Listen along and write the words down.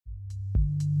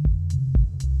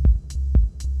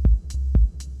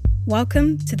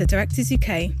Welcome to the Directors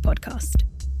UK podcast.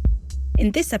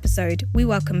 In this episode, we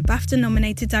welcome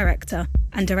BAFTA-nominated director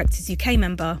and Directors UK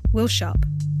member Will Sharp,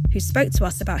 who spoke to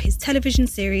us about his television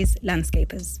series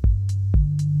Landscapers.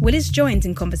 Will is joined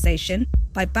in conversation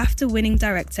by BAFTA-winning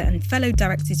director and fellow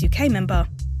Directors UK member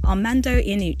Armando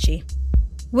Iannucci.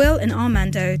 Will and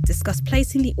Armando discuss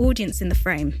placing the audience in the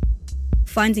frame,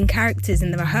 finding characters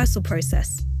in the rehearsal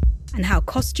process, and how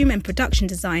costume and production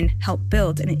design help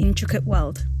build an intricate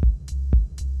world.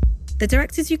 The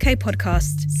Directors UK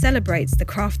podcast celebrates the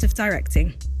craft of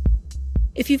directing.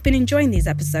 If you've been enjoying these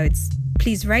episodes,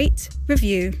 please rate,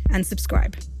 review, and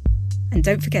subscribe. And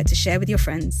don't forget to share with your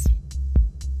friends.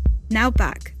 Now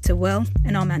back to Will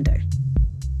and Armando.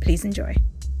 Please enjoy.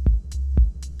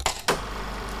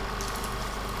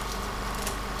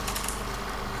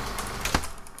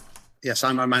 Yes,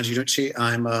 I'm Armando Iannucci.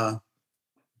 I'm a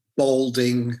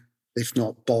balding, if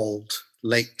not bald,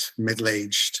 late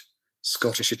middle-aged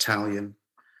Scottish Italian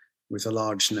with a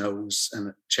large nose and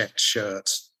a checked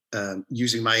shirt,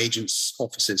 using my agent's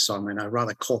offices. So I'm in a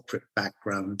rather corporate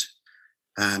background,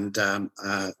 and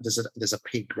there's a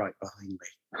pig right behind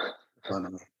me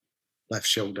on my left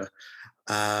shoulder.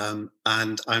 And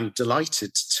I'm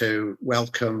delighted to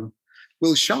welcome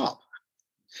Will Sharp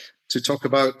to talk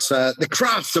about the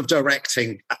craft of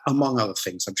directing, among other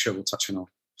things. I'm sure we'll touch on all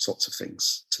sorts of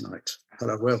things tonight.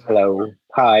 Hello, Will. Hello.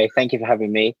 Hi. Thank you for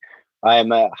having me. I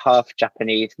am a half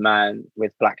Japanese man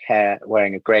with black hair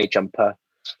wearing a grey jumper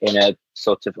in a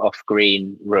sort of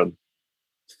off-green room.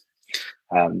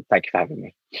 Thank you for having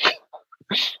me.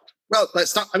 Well, let's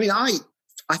start. I mean, I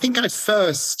think I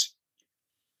first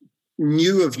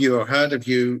knew of you or heard of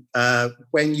you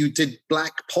when you did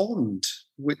Black Pond,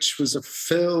 which was a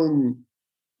film.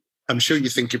 I'm sure you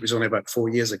think it was only about 4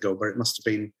 years ago, but it must have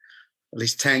been at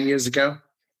least 10 years ago.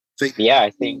 I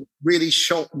think really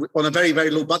shot on a very, very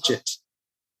low budget.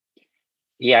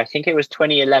 Yeah, I think it was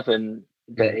 2011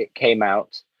 that it came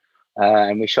out,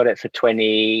 and we shot it for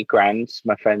 20 grand,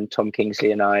 my friend Tom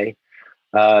Kingsley and I.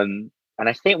 And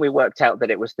I think we worked out that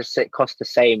it cost the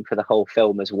same for the whole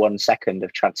film as 1 second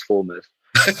of Transformers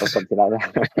or something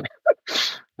like that.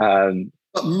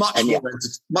 But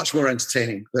much more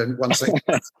entertaining than 1 second.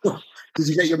 Did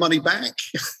you get your money back?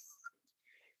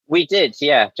 We did,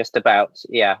 yeah, just about,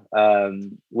 yeah.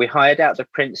 We hired out the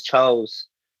Prince Charles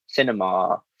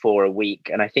Cinema for a week,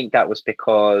 and I think that was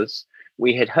because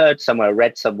we had read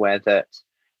somewhere that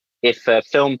if a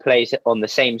film plays on the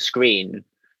same screen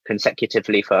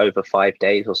consecutively for over 5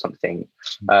 days or something,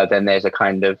 then there's a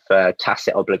kind of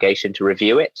tacit obligation to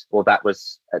review it, or that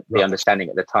was the understanding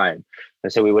at the time.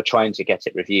 And so we were trying to get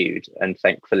it reviewed, and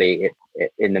thankfully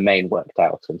it in the main worked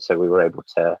out, and so we were able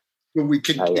to. Well, we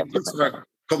can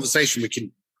conversation. We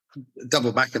can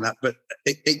double back on that, but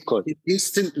it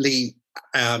instantly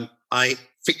I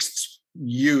fixed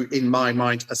you in my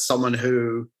mind as someone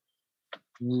who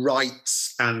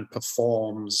writes and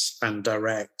performs and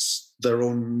directs their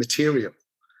own material.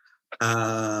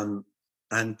 And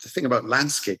the thing about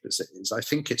Landscapers is, I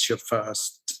think it's your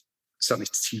first, certainly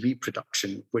TV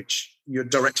production, which you're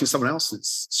directing someone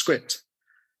else's script.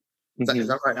 Is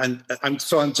that right? And I'm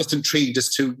just intrigued as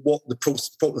to what the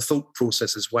thought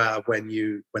processes were when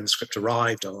the script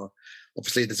arrived. Or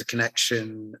obviously there's a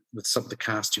connection with some of the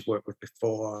cast you've worked with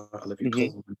before, Olivia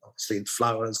Colman, obviously in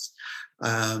Flowers.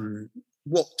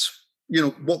 What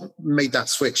made that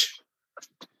switch?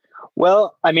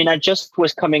 Well, I mean, I just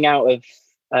was coming out of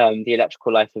The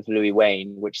Electrical Life of Louis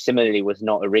Wain, which similarly was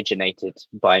not originated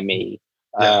by me,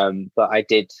 but I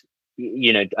did,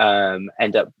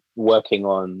 end up working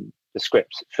on the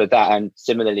script for that, and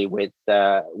similarly with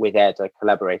Ed, I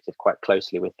collaborated quite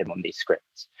closely with him on these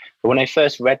scripts. But when I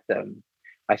first read them,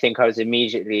 I think I was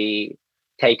immediately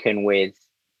taken with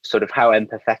sort of how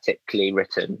empathetically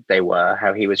written they were,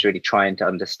 how he was really trying to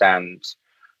understand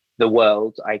the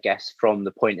world, I guess, from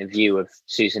the point of view of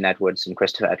Susan Edwards and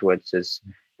Christopher Edwards, as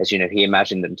he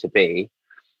imagined them to be.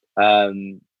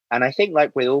 And I think,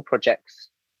 like with all projects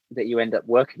that you end up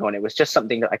working on, it was just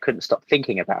something that I couldn't stop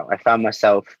thinking about. I found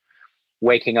myself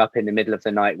waking up in the middle of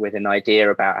the night with an idea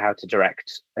about how to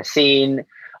direct a scene.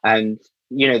 And,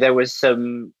 there was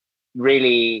some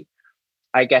really,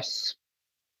 I guess,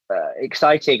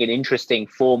 exciting and interesting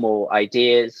formal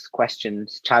ideas,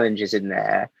 questions, challenges in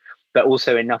there, but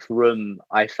also enough room,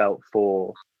 I felt,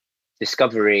 for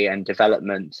discovery and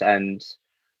development. And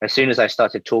as soon as I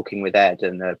started talking with Ed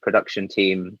and the production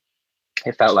team,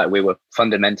 it felt like we were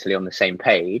fundamentally on the same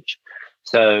page.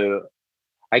 So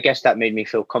I guess that made me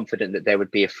feel confident that there would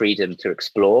be a freedom to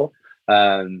explore.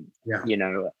 And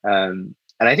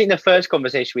I think the first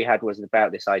conversation we had was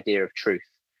about this idea of truth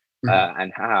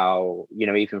and how,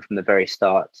 even from the very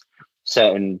start,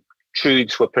 certain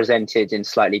truths were presented in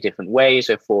slightly different ways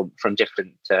or from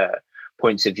different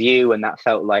points of view, and that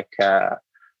felt like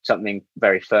something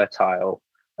very fertile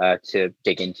to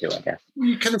dig into, I guess.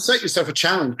 You kind of set yourself a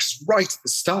challenge because right at the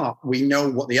start, we know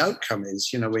what the outcome is.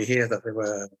 We hear that they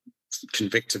were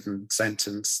convicted and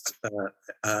sentenced.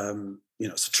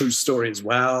 It's a true story as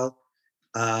well.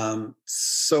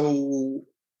 So,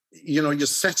 you're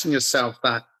setting yourself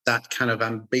that kind of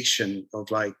ambition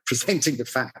of like presenting the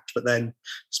fact, but then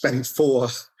spending 4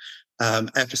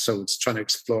 episodes trying to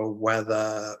explore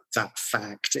whether that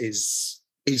fact is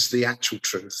the actual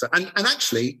truth. And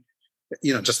actually,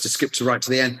 just to skip right to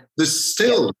the end, there's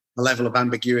still a level of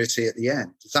ambiguity at the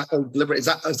end. Is that all deliberate? Is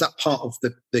that part of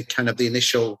the kind of the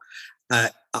initial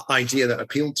idea that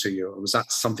appealed to you, or was that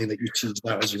something that you teased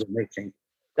out as you were making?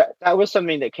 That was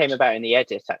something that came about in the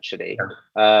edit, actually.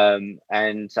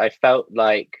 And I felt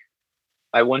like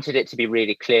I wanted it to be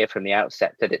really clear from the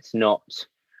outset that it's not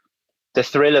the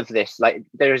thrill of this. Like,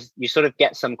 you sort of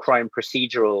get some crime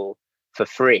procedural for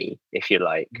free, if you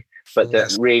like, but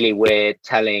that really we're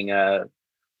telling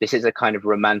this is a kind of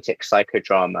romantic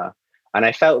psychodrama. And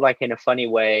I felt like, in a funny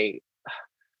way,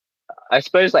 I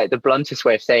suppose like the bluntest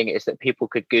way of saying it is that people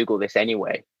could Google this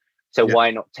anyway. So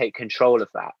why not take control of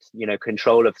that,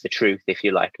 control of the truth, if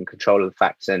you like, and control of the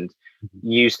facts, and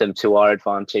use them to our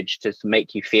advantage to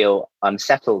make you feel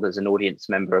unsettled as an audience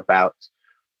member about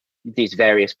these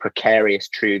various precarious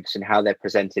truths and how they're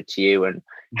presented to you, and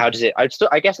how does it,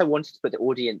 I guess I wanted to put the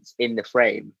audience in the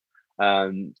frame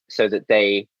so that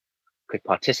they could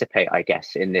participate, I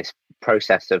guess, in this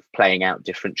process of playing out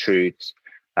different truths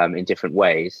in different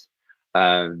ways.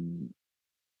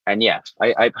 And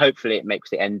I hopefully it makes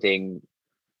the ending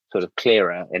sort of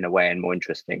clearer in a way and more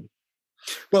interesting.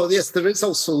 Well, yes, there is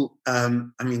also,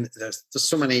 there's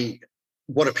so many,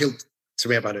 what appealed to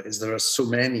me about it is there are so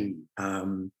many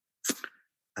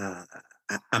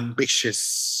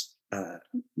ambitious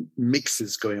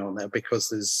mixes going on there, because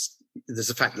there's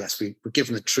a fact, yes, we're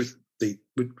given the truth,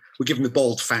 we're given the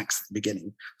bald facts at the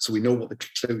beginning, so we know what the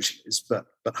conclusion is, but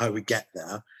how we get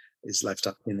there is left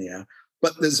up in the air.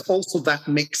 But there's also that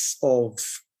mix of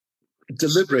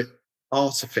deliberate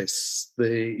artifice.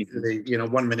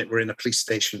 1 minute we're in a police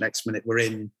station, next minute we're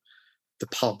in the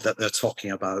pub that they're talking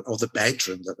about, or the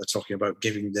bedroom that they're talking about,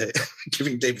 giving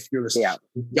David Thewlis a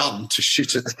gun to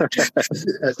shoot at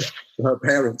her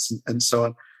parents and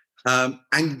so on,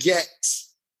 and yet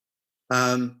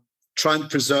try and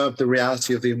preserve the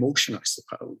reality of the emotion, I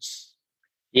suppose.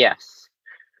 Yes.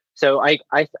 So I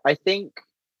think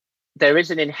there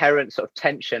is an inherent sort of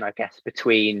tension, I guess,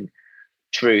 between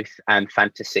truth and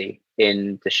fantasy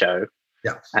in the show.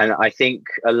 Yeah. And I think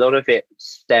a lot of it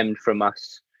stemmed from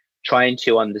us trying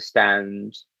to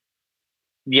understand,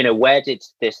 where did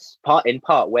this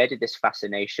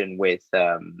fascination with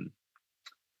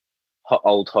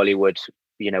old Hollywood,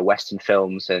 Western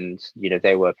films, and,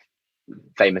 they were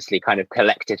famously kind of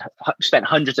spent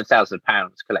hundreds of thousands of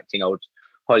pounds collecting old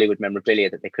Hollywood memorabilia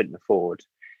that they couldn't afford.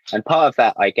 And part of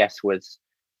that, I guess, was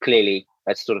clearly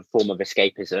a sort of form of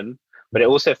escapism, but it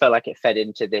also felt like it fed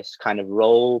into this kind of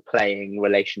role-playing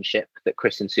relationship that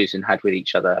Chris and Susan had with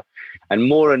each other. And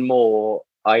more,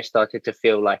 I started to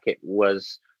feel like it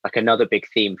was like another big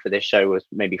theme for this show was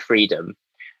maybe freedom,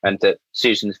 and that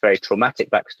Susan's very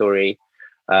traumatic backstory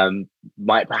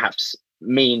might perhaps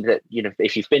mean that,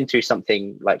 if you've been through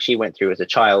something like she went through as a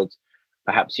child,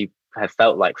 perhaps you have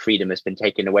felt like freedom has been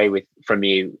taken away from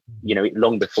you,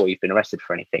 long before you've been arrested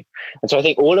for anything. And so I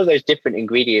think all of those different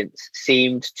ingredients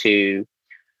seemed to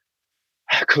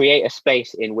create a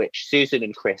space in which Susan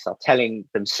and Chris are telling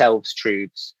themselves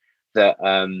truths that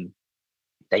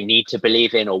they need to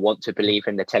believe in or want to believe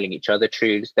in. They're telling each other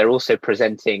truths. They're also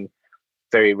presenting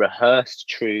very rehearsed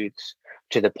truths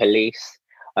to the police.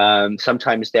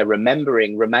 Sometimes they're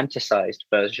remembering romanticized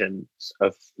versions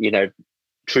of,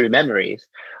 true memories.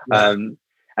 And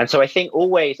so I think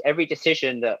always every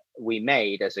decision that we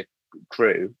made as a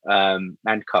crew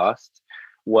and cast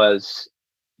was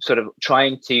sort of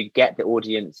trying to get the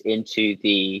audience into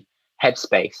the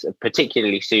headspace of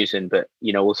particularly Susan, but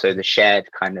also the shared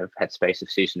kind of headspace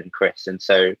of Susan and Chris. And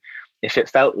so if it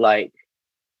felt like,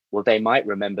 well, they might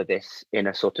remember this in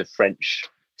a sort of French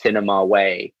cinema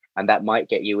way, and that might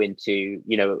get you into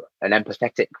an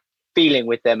empathetic feeling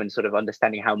with them and sort of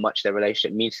understanding how much their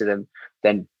relationship means to them,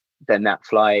 then that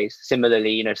flies.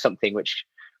 Similarly, something which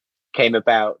came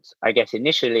about, I guess,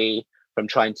 initially from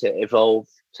trying to evolve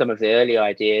some of the early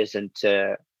ideas and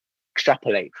to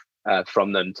extrapolate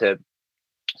from them to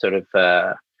sort of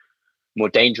more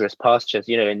dangerous pastures.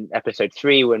 In episode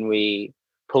 3, when we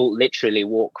literally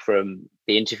walk from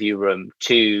the interview room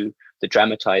to the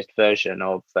dramatized version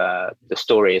of the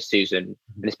story as Susan,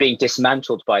 and it's being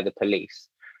dismantled by the police.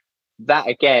 That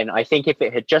again, I think if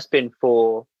it had just been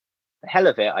for the hell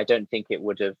of it, I don't think it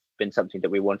would have been something that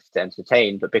we wanted to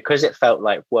entertain. But because it felt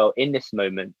like, well, in this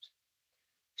moment,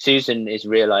 Susan is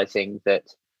realizing that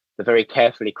the very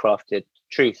carefully crafted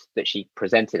truth that she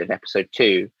presented in episode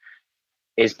 2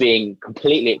 is being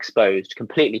completely exposed,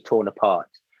 completely torn apart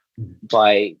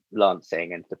by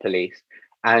Lansing and the police.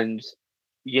 And,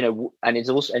 you know, and it's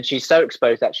also, and she's so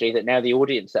exposed actually that now the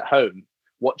audience at home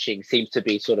watching seems to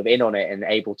be sort of in on it and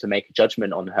able to make a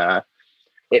judgment on her.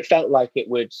 It felt like it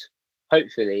would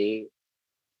hopefully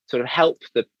sort of help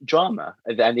the drama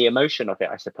and the emotion of it,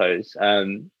 I suppose.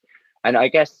 And I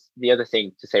guess the other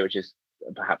thing to say, which is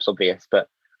perhaps obvious, but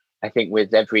I think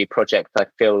with every project, I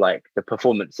feel like the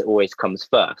performance always comes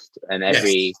first, and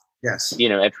yes. you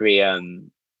know,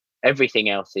 everything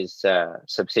else is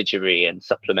subsidiary and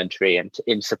supplementary and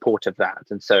in support of that.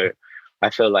 And so I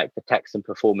feel like the text and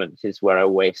performance is where I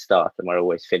always start and where I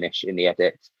always finish in the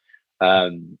edit.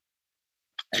 And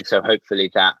so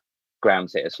hopefully that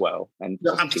grounds it as well. And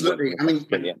no, absolutely. I mean,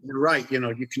 brilliant. You're right. You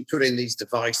know, you can put in these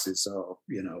devices or,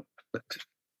 you know,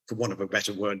 for want of a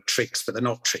better word, tricks, but they're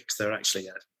not tricks. They're actually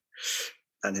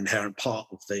an inherent part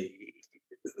of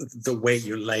the way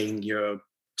you're laying your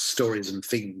stories and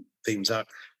themes out.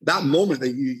 That moment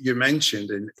that you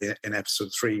mentioned in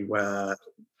episode 3, where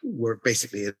we're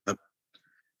basically in a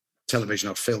television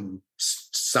or film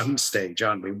soundstage,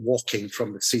 aren't we? Walking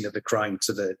from the scene of the crime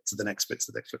to the next bit,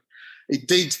 to the next bit. It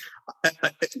did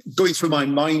going through my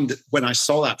mind when I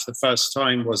saw that for the first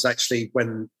time was actually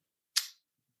when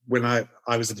I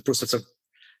was in the process of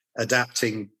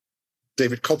adapting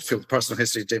David Copperfield, the personal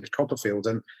history of David Copperfield,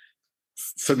 and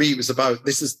for me it was about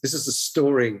this is a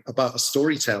story about a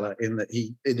storyteller in that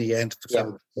he, in the end of the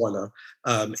film, spoiler,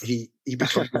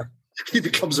 he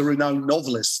becomes a renowned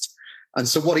novelist. And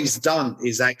so what he's done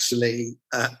is actually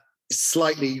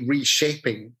slightly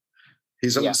reshaping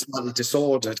his own slightly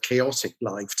disordered, chaotic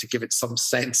life to give it some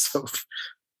sense of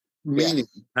meaning.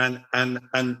 And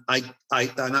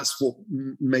that's what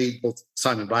made both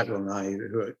Simon Blackwell and I,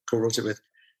 who co-wrote it with,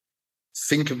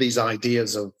 think of these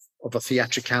ideas of a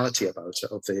theatricality about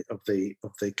it, of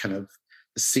the kind of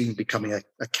the scene becoming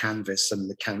a canvas and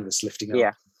the canvas lifting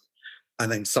up.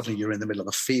 And then suddenly you're in the middle of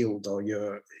a field, or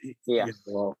you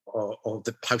know, or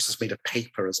the house is made of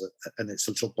paper and it's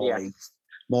a little boy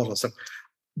model. So,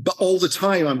 but all the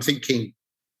time I'm thinking,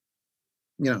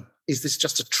 you know, is this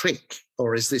just a trick,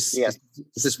 or is this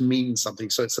does this mean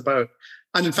something? So it's about,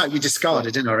 and in fact we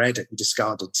discarded in our edit, we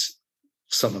discarded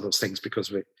some of those things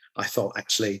because I thought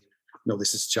actually, no,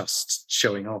 this is just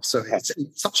showing off. So it's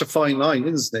such a fine line,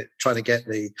 isn't it? Trying to get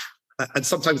and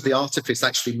sometimes the artifice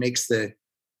actually makes the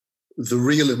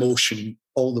real emotion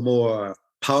all the more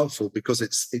powerful because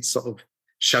it's sort of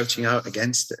shouting out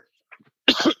against it.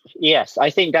 Yes, I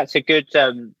think that's a good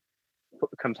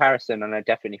comparison, and I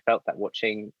definitely felt that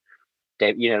watching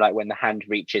Dave, you know, like when the hand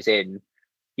reaches in,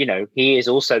 you know, he is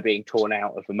also being torn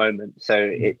out of a moment,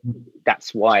 so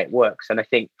that's why it works. And I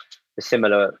think a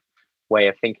similar way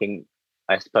of thinking,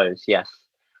 I suppose, yes,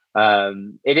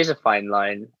 it is a fine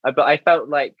line, but I felt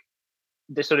like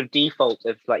the sort of default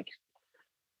of, like,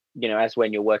 you know, as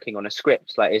when you're working on a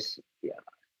script, like,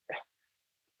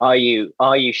 are you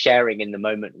sharing in the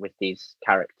moment with these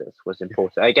characters was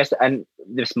important, I guess. And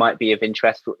this might be of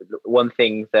interest. One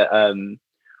thing that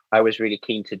I was really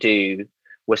keen to do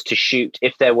was to shoot,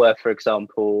 if there were, for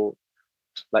example,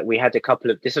 like we had a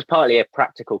couple of, this was partly a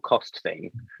practical cost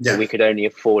thing, that we could only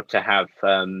afford to have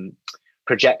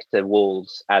projector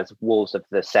walls as walls of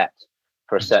the set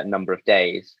for a certain number of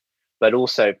days. But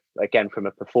also, again, from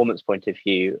a performance point of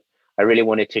view, I really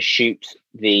wanted to shoot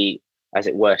the, as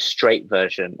it were, straight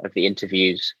version of the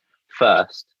interviews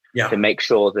first to make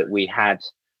sure that we had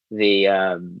the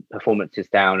performances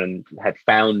down and had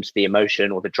found the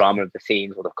emotion or the drama of the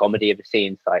scenes or the comedy of the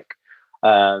scenes, like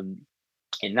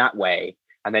in that way.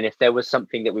 And then if there was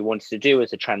something that we wanted to do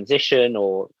as a transition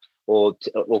or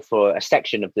for a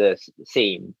section of the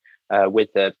scene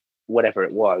with the whatever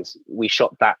it was, we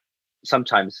shot that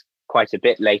sometimes quite a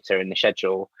bit later in the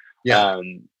schedule,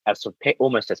 as sort of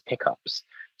almost as pickups.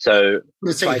 So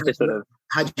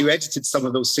had you edited some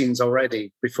of those scenes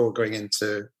already before going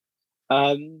into?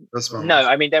 No,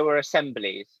 I mean there were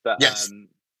assemblies, but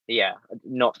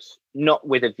not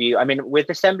with a view. I mean, with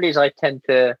assemblies, I tend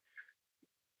to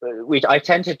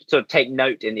sort of take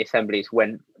note in the assemblies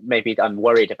when maybe I'm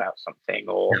worried about something,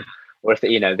 or if,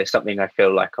 you know, there's something I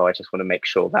feel like, I just want to make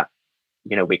sure that,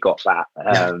 you know, we got that.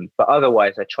 But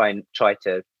otherwise, I try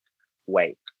to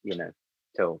wait, you know.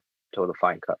 till the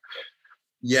fine cut.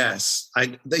 Yes,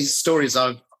 these stories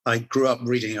I grew up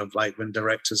reading of, like when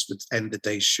directors would end the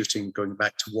day's shooting going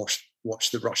back to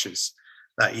watch the rushes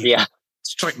that evening. Yeah.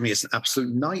 Strike me as an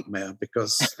absolute nightmare,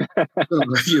 because I don't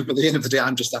know about you, but at the end of the day,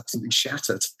 I'm just absolutely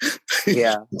shattered.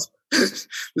 Yeah. There's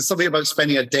something about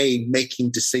spending a day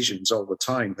making decisions all the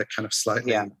time that kind of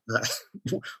slightly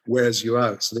wears you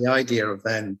out. So the idea of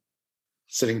then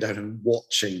sitting down and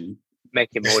watching,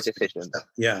 making more decisions.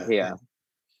 Yeah.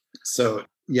 So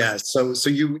yeah, so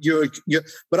you're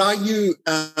but are you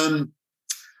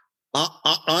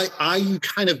are you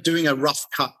kind of doing a rough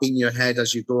cut in your head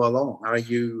as you go along?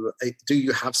 Do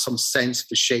you have some sense of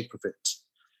the shape of it?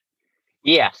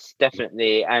 Yes,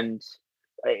 definitely. And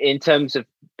in terms of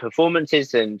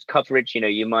performances and coverage,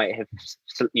 you might have,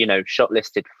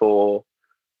 shortlisted for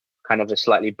kind of a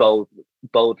slightly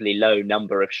boldly low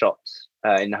number of shots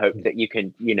in the hope that you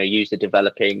can, use the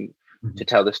developing to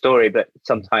tell the story. But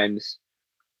sometimes,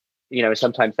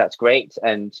 sometimes that's great.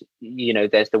 And,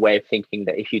 there's the way of thinking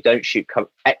that if you don't shoot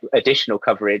additional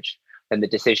coverage, then the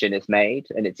decision is made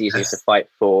and it's easier to fight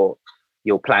for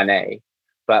your plan A.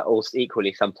 But also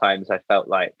equally, sometimes I felt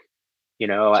like,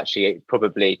 actually it's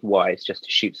probably wise just to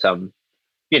shoot some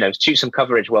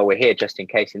coverage while we're here, just in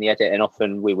case in the edit. And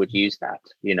often we would use that,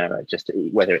 just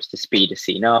whether it's to speed a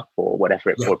scene up or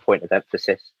whatever, for a point of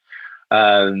emphasis.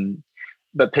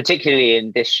 But particularly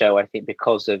in this show, I think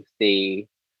because of the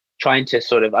trying to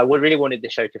I really wanted the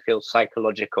show to feel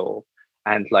psychological,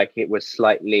 and like it was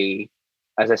slightly,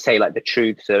 as I say, like the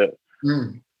truths are,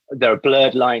 there are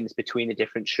blurred lines between the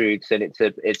different truths, and it's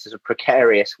a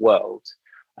precarious world.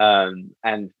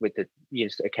 And with the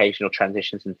occasional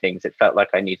transitions and things, it felt like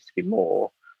I needed to be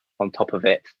more on top of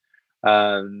it.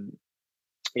 And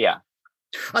that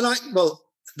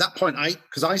point,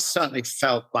 because I certainly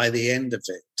felt by the end of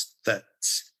it that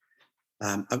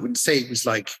I wouldn't say it was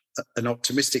like an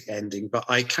optimistic ending, but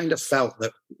I kind of felt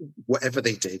that whatever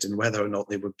they did, and whether or not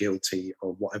they were guilty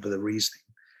or whatever the reasoning,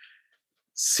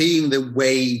 seeing the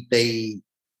way they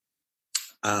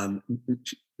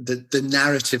the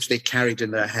narratives they carried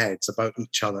in their heads about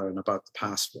each other and about the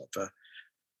past, whatever,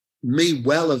 may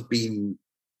well have been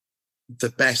the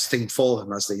best thing for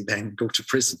them as they then go to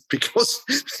prison, because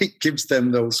it gives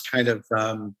them those kind of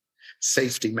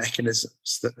safety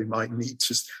mechanisms that they might need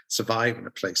to survive in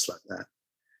a place like that.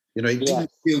 It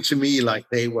didn't feel to me like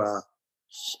they were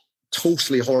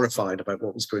totally horrified about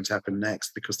what was going to happen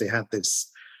next, because they had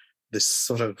this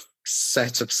sort of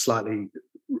set of slightly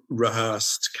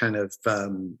rehearsed kind of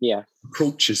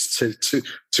approaches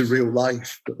to real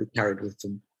life that they carried with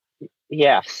them.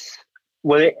 Yes.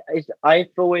 Well,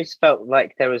 I've always felt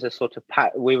like there was a sort of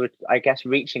we were, I guess,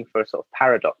 reaching for a sort of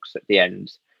paradox at the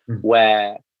end,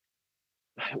 where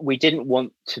we didn't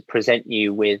want to present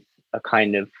you with a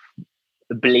kind of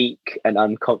bleak and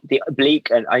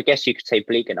I guess you could say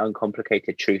bleak and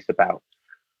uncomplicated truth about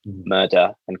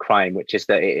murder and crime, which is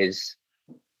that it is,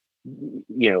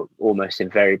 almost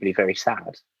invariably very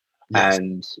sad. Yes.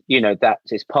 And, that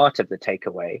is part of the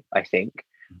takeaway, I think.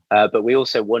 But we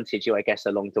also wanted you, I guess,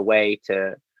 along the way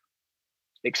to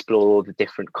explore the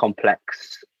different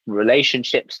complex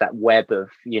relationships, that web of,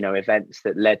 events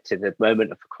that led to the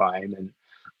moment of the crime, and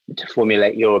to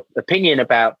formulate your opinion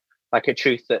about like a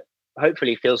truth that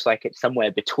hopefully feels like it's somewhere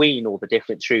between all the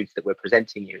different truths that we're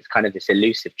presenting you. It's kind of this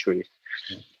elusive truth.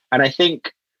 And I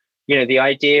think, the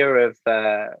idea of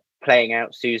playing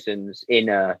out Susan's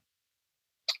inner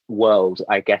world,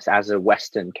 I guess, as a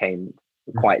Western came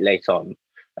quite late on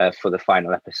for the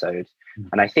final episode.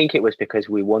 And I think it was because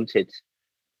we wanted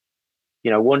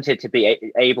to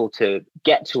be able to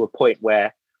get to a point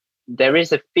where there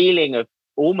is a feeling of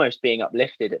almost being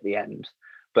uplifted at the end.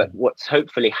 But what's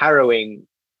hopefully harrowing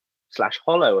 /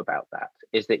 hollow about that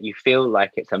is that you feel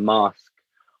like it's a mask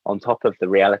on top of the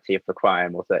reality of the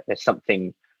crime, or that there's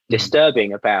something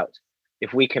disturbing about,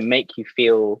 if we can make you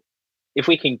feel, if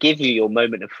we can give you your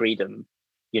moment of freedom,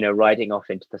 riding off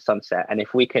into the sunset, and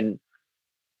if we can,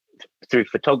 through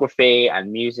photography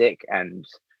and music and,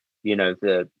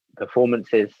 the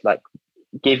performances, like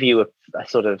give you a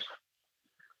sort of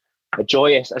a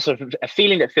joyous, a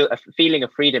feeling of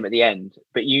freedom at the end,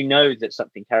 but that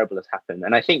something terrible has happened.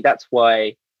 And I think that's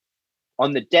why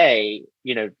on the day,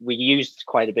 we used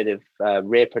quite a bit of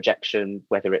rear projection,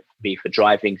 whether it be for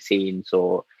driving scenes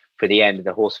or for the end of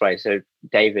the horse ride. So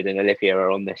David and Olivia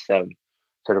are on this sort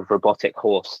of robotic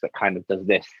horse that kind of does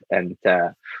this. And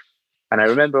I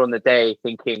remember on the day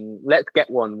thinking, let's get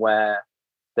one where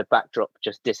the backdrop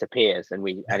just disappears and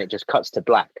it just cuts to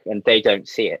black and they don't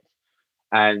see it.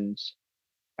 And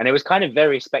it was kind of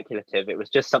very speculative. It was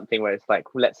just something where it's like,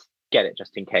 let's get it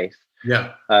just in case.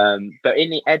 Yeah. But in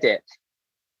the edit,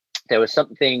 there was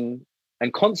something,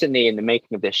 and constantly in the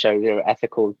making of this show, there are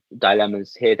ethical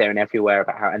dilemmas here, there, and everywhere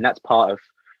about how, and that's part of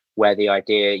where the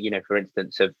idea, for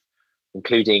instance, of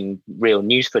including real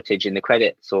news footage in the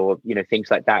credits, or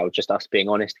things like that, or just us being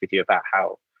honest with you about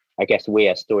how, I guess, we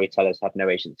as storytellers have no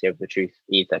agency over the truth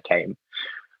either came.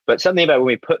 But something about when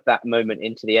we put that moment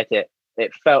into the edit,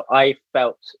 I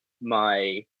felt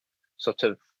my sort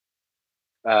of,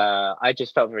 I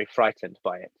just felt very frightened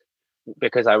by it,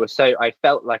 because I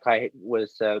felt like I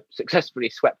was successfully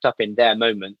swept up in their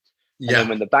moment. Yeah. And then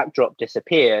when the backdrop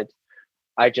disappeared,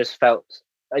 I just felt,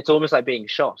 it's almost like being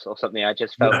shot or something. I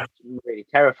just felt really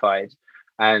terrified.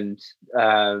 And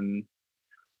so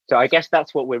I guess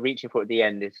that's what we're reaching for at the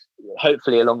end, is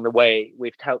hopefully along the way,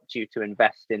 we've helped you to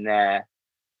invest in their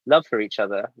love for each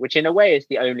other, which in a way is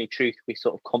the only truth we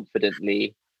sort of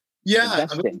confidently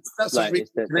invest in. That's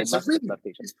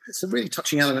it's a really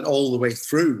touching element all the way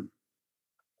through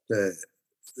the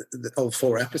all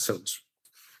 4 episodes.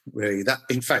 Really, that,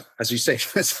 in fact, as you say,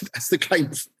 that's the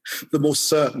kind of the most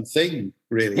certain thing,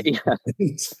 really,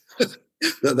 that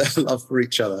their love for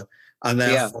each other. And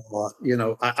therefore,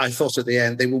 I thought at the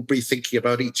end they will be thinking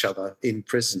about each other in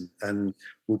prison and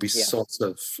will be sort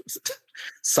of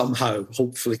somehow,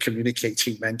 hopefully,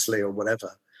 communicating mentally or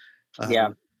whatever.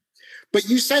 But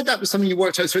you said that was something you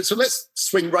worked out. So let's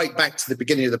swing right back to the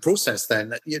beginning of the process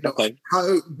then.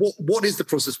 What is the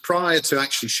process prior to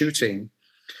actually shooting?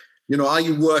 Are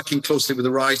you working closely with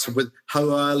the writer? With how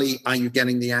early are you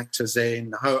getting the actors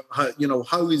in? How are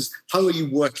you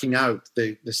working out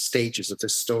the stages of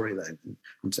this story then,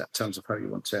 in terms of how you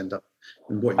want to end up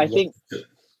and what you want to do?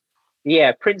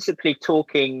 Yeah, principally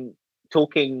talking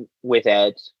with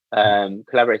Ed,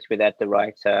 collaborating with Ed, the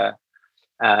writer,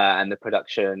 and the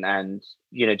production, and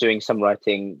doing some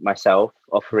writing myself,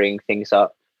 offering things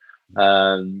up.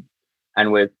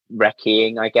 And we're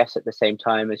recceing, I guess, at the same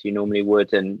time as you normally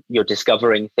would, and you're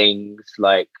discovering things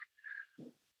like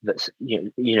that's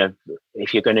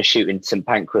if you're going to shoot in St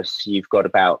Pancras, you've got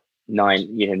about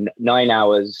 9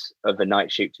 hours of a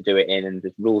night shoot to do it in, and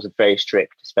the rules are very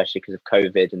strict, especially because of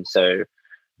COVID, and so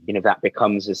that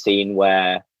becomes a scene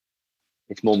where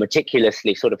it's more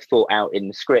meticulously sort of thought out in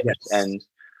the script, and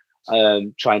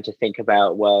trying to think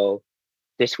about, well,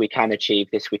 this we can achieve,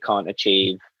 this we can't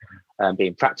achieve.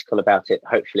 Being practical about it,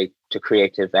 hopefully to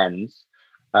creative ends,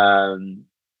 and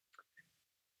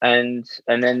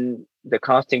then the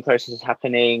casting process is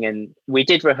happening, and we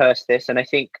did rehearse this. And I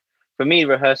think for me,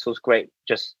 rehearsal's great,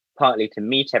 just partly to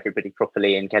meet everybody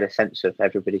properly and get a sense of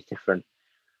everybody's different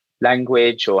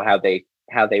language, or how they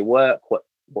work, what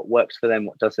works for them,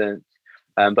 what doesn't.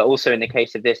 But also in the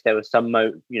case of this, there was some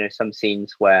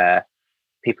scenes where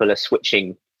people are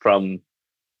switching from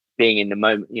being in the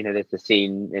moment. There's the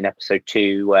scene in episode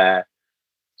 2 where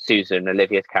Susan,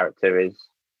 Olivia's character, is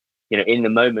in the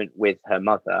moment with her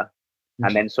mother,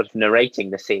 and then sort of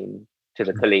narrating the scene to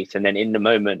the police, and then in the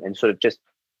moment, and sort of just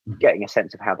getting a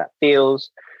sense of how that feels,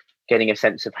 getting a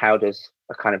sense of how does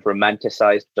a kind of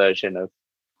romanticized version of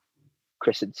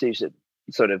Chris and Susan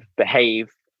sort of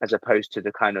behave, as opposed to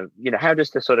the kind of how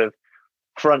does the sort of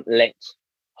front lit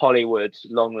Hollywood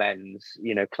long lens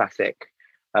classic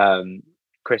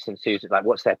Chris and Susan, like,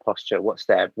 what's their posture, what's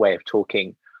their way of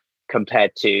talking,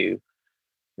 compared to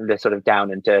the sort of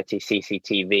down and dirty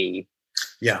CCTV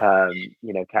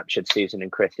captured Susan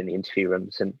and Chris in the interview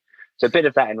rooms. And so a bit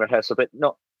of that in rehearsal, but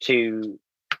not too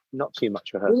much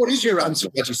rehearsal. Well, what is your answer?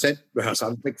 As you said, rehearsal.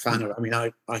 I'm a big fan of it. I mean,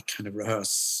 I kind of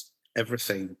rehearse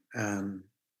everything,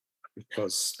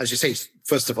 because, as you say,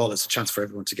 first of all, it's a chance for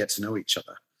everyone to get to know each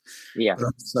other. Yeah.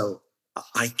 So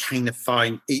I kind of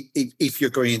find if you're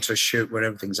going into a shoot where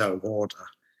everything's out of order,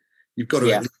 you've got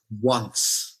to at least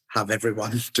once have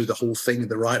everyone do the whole thing in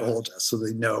the right order, so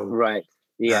they know. Right.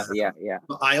 Yeah.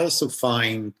 But I also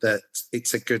find that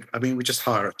it's a good. I mean, we just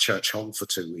hire a church hall for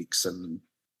 2 weeks, and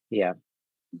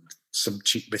some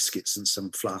cheap biscuits and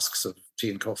some flasks of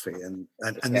tea and coffee, and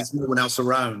there's no one else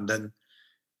around, and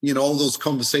all those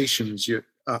conversations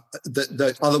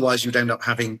that otherwise you'd end up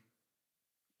having.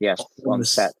 Yes, on the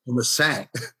set.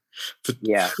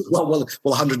 Well,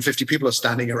 150 people are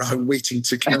standing around waiting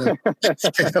to kind of.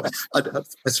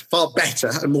 It's far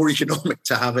better and more economic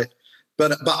to have it.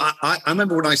 But I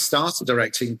remember when I started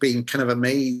directing, being kind of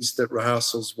amazed that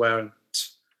rehearsals weren't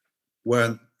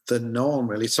the norm,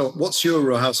 really. So, what's your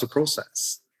rehearsal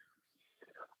process?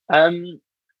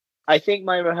 I think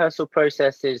my rehearsal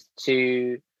process is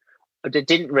I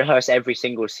didn't rehearse every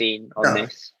single scene on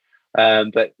this.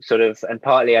 But sort of, and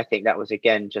partly I think that was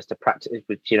again just a practice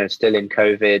with still in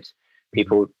COVID,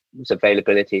 people's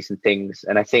availabilities and things.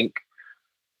 And I think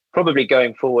probably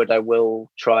going forward, I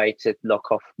will try to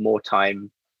lock off more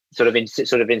time, sort of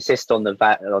insist on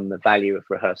the value of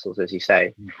rehearsals, as you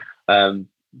say.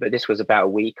 But this was about a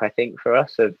week, I think, for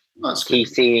us, of key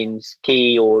scenes,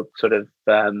 or sort of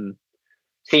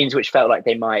scenes which felt like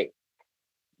they might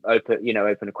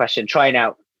open a question, trying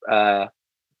out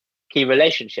key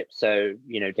relationships. So,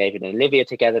 David and Olivia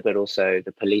together, but also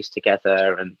the police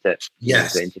together, and the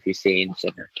interview scenes,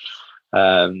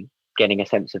 and getting a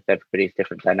sense of everybody's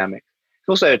different dynamics. It's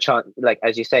also a chance, like,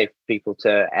 as you say, for people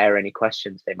to air any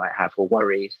questions they might have or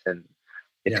worries. And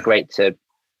it's great to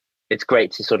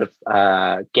sort of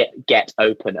get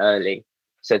open early,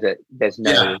 so that there's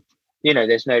no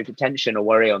there's no tension or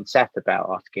worry on set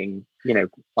about asking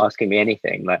me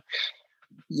anything. Like,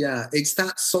 it's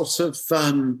that sort of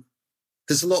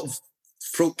there's a lot of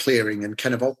throat clearing and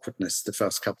kind of awkwardness the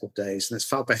first couple of days, and it's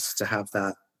far better to have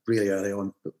that really early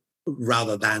on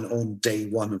rather than on day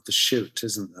one of the shoot,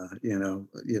 isn't there?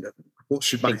 What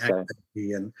should my acting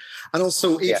be? And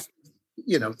also, if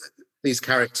these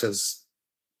characters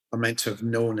are meant to have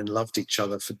known and loved each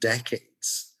other for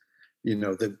decades,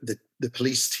 the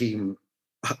police team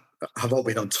have all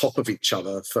been on top of each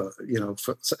other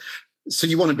so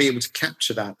you want to be able to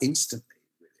capture that instantly.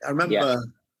 I remember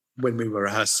when we were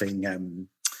rehearsing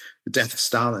The Death of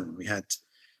Stalin, we had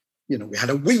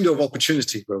a window of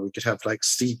opportunity where we could have like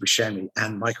Steve Buscemi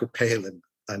and Michael Palin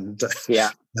and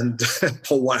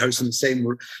Paul Whitehouse in the same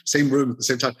room at the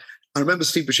same time. I remember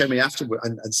Steve Buscemi afterward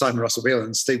and Simon Russell Wheeler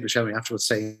and Steve Buscemi afterwards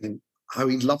saying how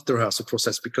he loved the rehearsal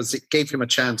process because it gave him a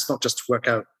chance not just to work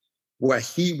out where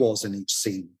he was in each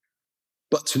scene,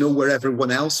 but to know where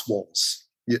everyone else was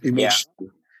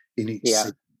emotionally in each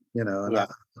scene. And I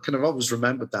kind of always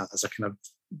remembered that as a kind of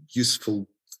useful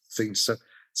thing. So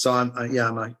I'm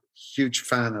a huge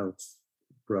fan of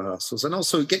rehearsals, and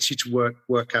also it gets you to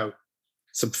work out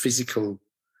some physical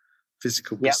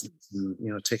business,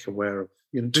 and take aware of,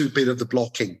 do a bit of the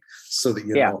blocking so that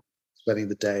you're not spending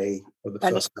the day or the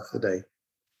first half of the day.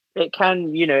 It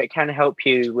can help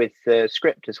you with the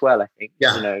script as well, I think.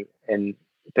 And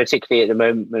particularly at the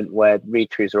moment where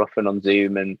read-throughs are often on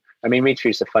Zoom, and I mean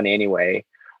read-throughs are funny anyway,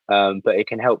 but it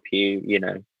can help you,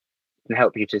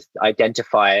 to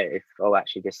identify if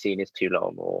actually this scene is too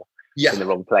long or in the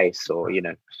wrong place, or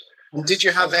And did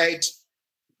you have Ed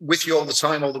with you all the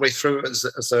time, all the way through, as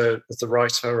the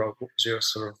writer, or what was your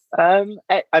sort of?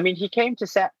 I mean, he came to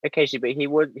set occasionally,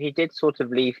 but he did sort of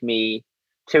leave me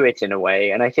to it in a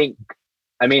way. And I think,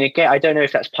 I mean, again, I don't know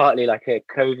if that's partly like a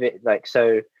COVID,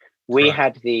 so we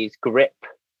had these grip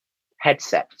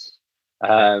headsets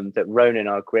that Ronan,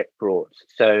 our grip, brought.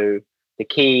 So the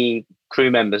key crew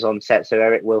members on set, so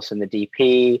Eric Wilson, the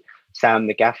DP, Sam,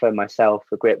 the gaffer, myself,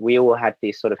 the grip, we all had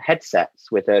these sort of headsets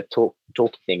with a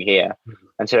talkie thing here.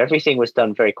 And so everything was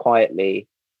done very quietly,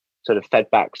 sort of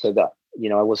fed back, so that,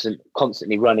 I wasn't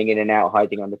constantly running in and out,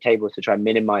 hiding on the tables to try and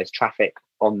minimize traffic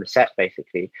on the set,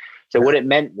 basically. So what it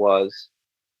meant was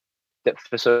that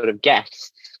for sort of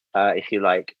guests, if you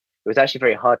like, it was actually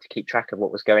very hard to keep track of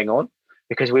what was going on,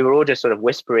 because we were all just sort of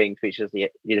whispering to each other,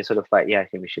 sort of like, I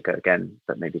think we should go again,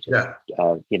 but maybe just,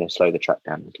 slow the track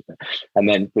down a little bit. And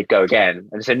then we'd go again.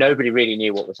 And so nobody really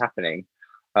knew what was happening.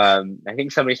 I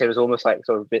think somebody said it was almost like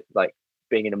sort of a bit like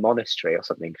being in a monastery or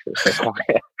something. So it was so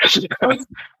quiet.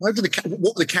 What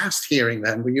were the cast hearing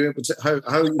then? Were you able to, how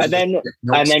and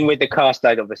then with the cast,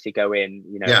 I'd obviously go in,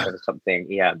 sort of something,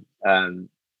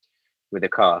 with the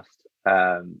cast.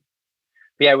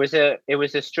 It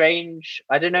was a strange,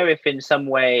 I don't know if in some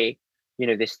way,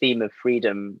 this theme of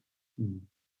freedom,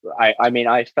 I mean,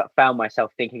 I found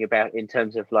myself thinking about in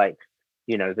terms of like,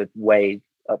 the way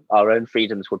our own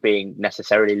freedoms were being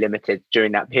necessarily limited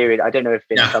during that period. I don't know if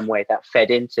in some way that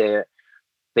fed into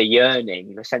the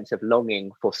yearning, the sense of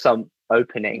longing for some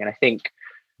opening. And I think,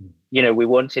 we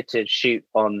wanted to shoot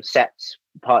on sets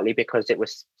partly because it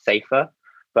was safer,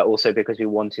 but also because we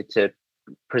wanted to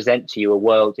present to you a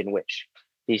world in which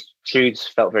these truths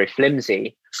felt very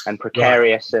flimsy and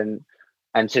precarious, and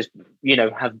to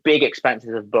have big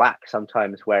expanses of black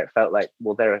sometimes, where it felt like,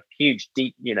 well, there are huge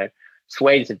deep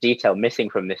swathes of detail missing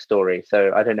from this story.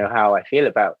 So I don't know how I feel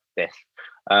about this,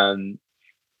 and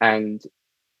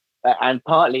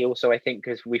partly also I think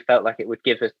because we felt like it would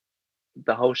give us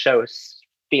the whole show a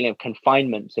feeling of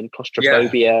confinement and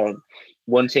claustrophobia, and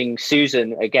wanting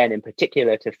Susan again in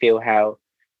particular to feel how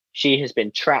she has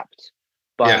been trapped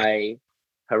by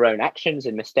her own actions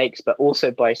and mistakes, but also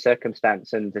by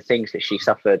circumstance and the things that she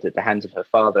suffered at the hands of her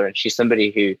father. And she's somebody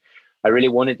who I really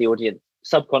wanted the audience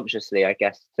subconsciously, I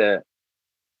guess, to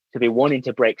be wanting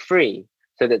to break free,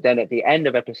 so that then at the end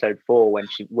of episode 4,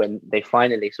 when they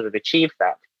finally sort of achieved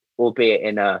that, albeit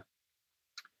in a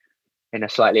in a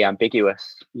slightly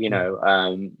ambiguous,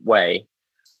 way,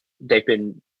 they've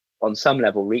been on some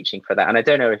level reaching for that. And I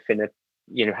don't know if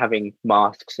having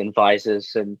masks and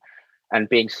visors and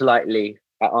being slightly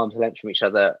at arm's length from each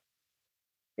other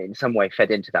in some way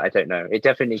fed into that. I don't know. It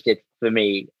definitely did for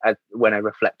me when I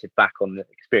reflected back on the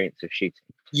experience of shooting.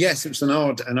 Yes, it was an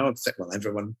odd thing. Well,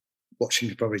 everyone watching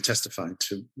could probably testify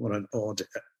to what an odd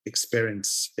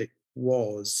experience it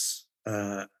was.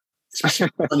 Especially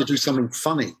trying to do something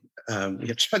funny.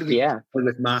 You're trying to be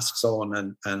with masks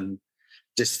on and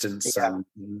distance and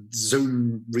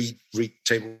Zoom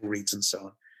table reads and so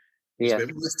on. Yeah,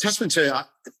 it's a testament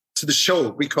to the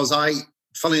show, because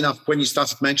funnily enough, when you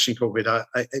started mentioning COVID,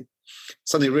 I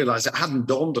suddenly realised it hadn't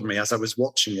dawned on me as I was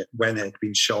watching it when it had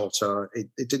been shot, or it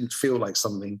didn't feel like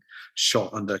something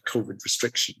shot under COVID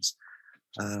restrictions.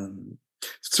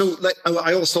 So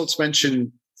I also want to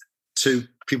mention to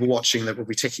people watching that we'll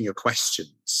be taking your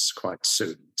questions quite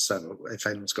soon. So if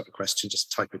anyone's got a question,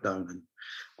 just type it down,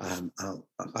 and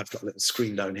I've got a little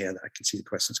screen down here that I can see the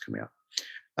questions coming up.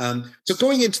 So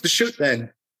going into the shoot,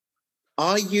 then,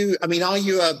 are you a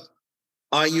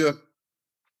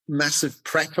massive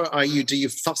prepper? Do you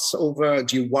fuss over?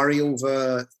 Do you worry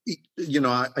over?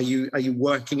 Are you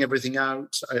working everything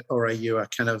out, or are you a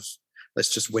kind of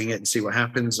let's just wing it and see what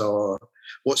happens? Or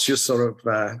what's your sort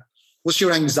of what's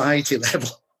your anxiety level?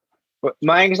 Well,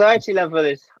 my anxiety level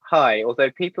is high,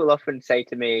 although people often say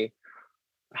to me,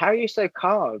 how are you so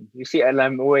calm? You see, and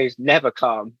I'm always never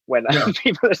calm when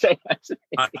people are saying that to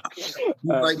me.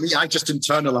 Like me, I just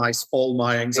internalize all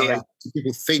my anxiety. Yeah.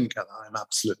 People think that I'm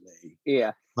absolutely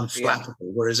unflappable,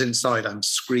 whereas inside I'm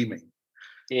screaming.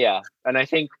 Yeah, and I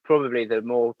think probably the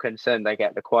more concerned I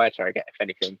get, the quieter I get, if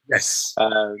anything. Yes.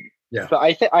 But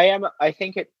I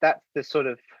think that's the sort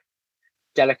of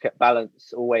delicate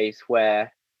balance always,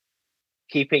 where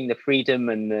keeping the freedom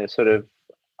and the sort of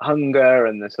hunger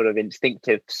and the sort of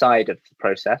instinctive side of the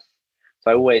process.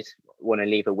 So I always want to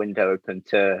leave a window open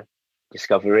to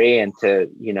discovery and to,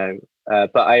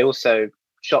 but I also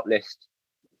shot list,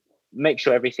 make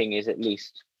sure everything is at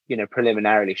least,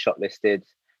 preliminarily shot listed,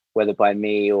 whether by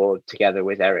me or together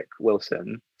with Eric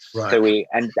Wilson. Right. So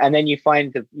and then you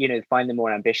find the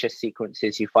more ambitious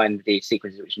sequences, you find the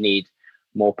sequences which need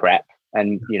more prep.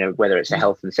 And, whether it's a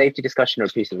health and safety discussion or a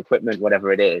piece of equipment,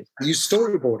 whatever it is. Are you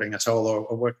storyboarding at all,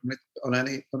 or working on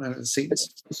any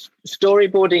scenes?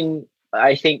 Storyboarding,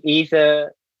 I think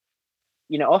either,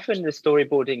 often the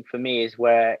storyboarding for me is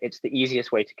where it's the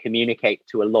easiest way to communicate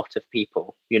to a lot of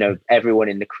people, everyone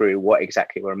in the crew, what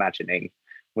exactly we're imagining.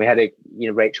 We had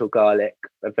Rachel Garlick,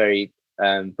 a very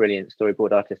brilliant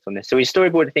storyboard artist on this. So we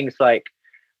storyboarded things like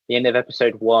the end of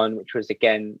episode 1, which was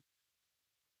again,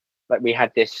 like we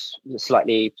had this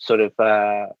slightly sort of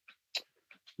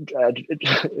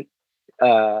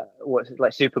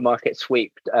supermarket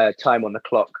sweep time on the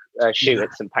clock shoot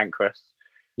at St Pancras.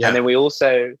 And then we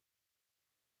weren't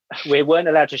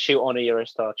allowed to shoot on a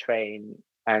Eurostar train,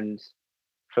 and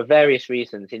for various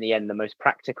reasons, in the end, the most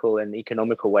practical and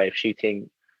economical way of shooting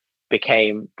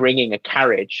became bringing a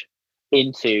carriage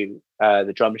into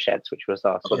the drum sheds, which was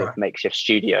our sort of makeshift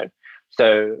studio.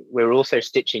 So we were also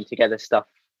stitching together stuff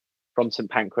from St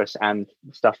Pancras and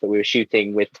stuff that we were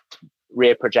shooting with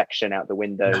rear projection out the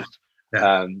windows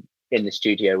in the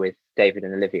studio with David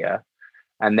and Olivia.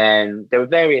 And then there were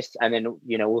various, and then,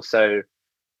 also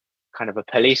kind of a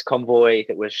police convoy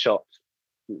that was shot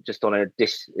just on a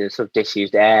sort of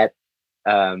disused air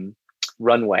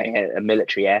runway, a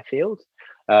military airfield,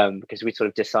 because we sort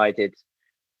of decided,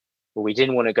 well, we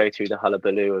didn't want to go through the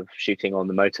hullabaloo of shooting on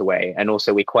the motorway. And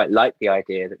also we quite liked the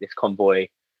idea that this convoy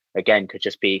again could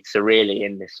just be surreally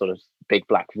in this sort of big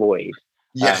black void.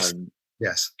 Yes.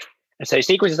 So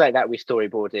sequences like that we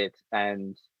storyboarded,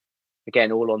 and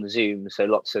again all on Zoom. So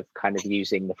lots of kind of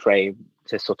using the frame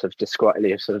to sort of describe,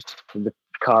 sort of the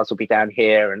cars will be down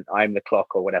here and I'm the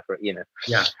clock or whatever, And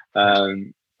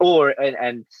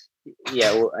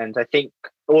I think,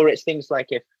 or it's things like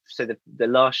the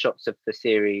last shots of the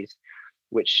series,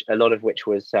 which a lot of which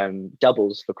was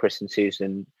doubles for Chris and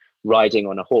Susan riding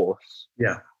on a horse.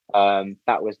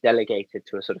 That was delegated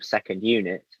to a sort of second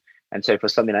unit. And so for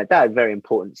something like that, a very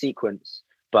important sequence,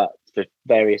 but for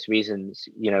various reasons,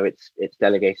 it's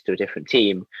delegated to a different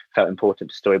team, felt important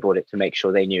to storyboard it to make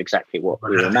sure they knew exactly what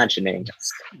we were imagining.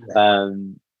 But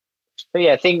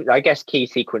I guess key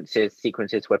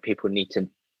sequences where people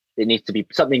it needs to be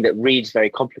something that reads very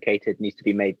complicated, needs to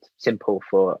be made simple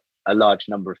for a large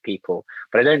number of people.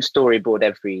 But I don't storyboard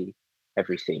every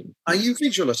scene. Are you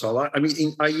visual at all? I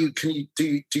mean,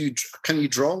 can you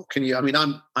draw?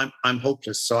 I'm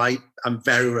hopeless, so I'm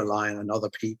very reliant on other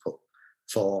people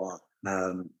for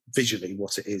visually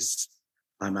what it is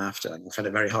I'm after. And I find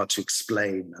it very hard to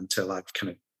explain until I've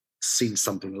kind of seen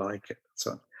something like it.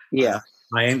 So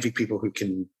I envy people who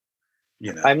can,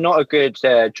 I'm not a good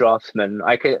draftsman.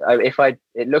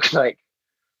 It looks like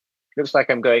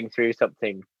I'm going through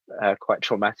something quite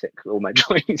traumatic. All my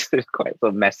drawings are quite sort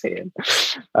of messy and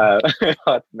hard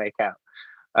to make out.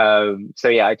 So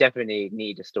I definitely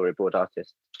need a storyboard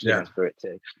artist for it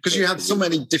to, because you had so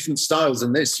many different styles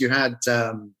in this. You had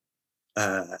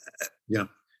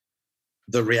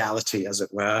the reality, as it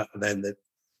were, and then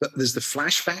there's the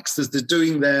flashbacks, there's the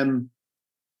doing them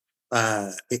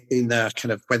in the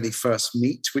kind of when they first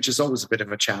meet, which is always a bit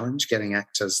of a challenge, getting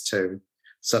actors to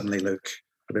suddenly look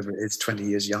whatever it is 20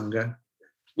 years younger.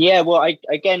 Well, I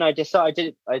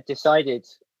decided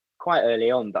quite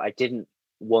early on that I didn't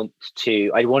want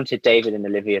to. I wanted David and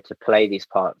Olivia to play these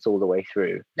parts all the way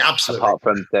through. Absolutely. Apart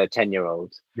from the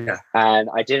 10-year-olds. Yeah. And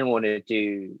I didn't want to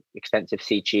do extensive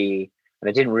CG, and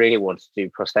I didn't really want to do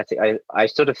prosthetic. I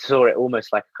sort of saw it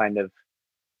almost like a kind of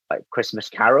like Christmas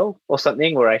Carol or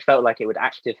something, where I felt like it would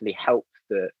actively help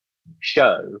the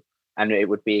show, and it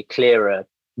would be a clearer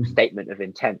statement of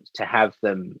intent to have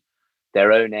them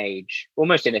their own age,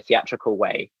 almost in a theatrical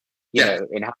way, you know,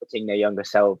 inhabiting their younger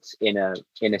selves in a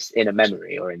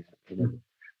memory, or in a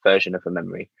version of a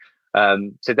memory.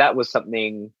 So that was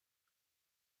something,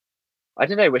 I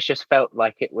don't know, which just felt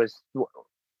like it was,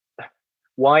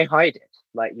 why hide it?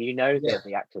 Like, they're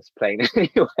the actors playing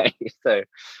anyway. So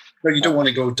you don't want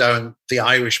to go down the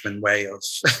Irishman way of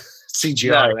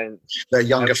CGI. No, the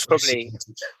younger probably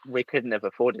we couldn't have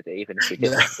afforded it even if we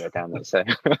didn't go down there. So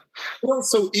well,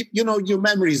 so your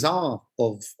memories are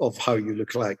of how you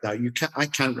look like now. I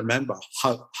can't remember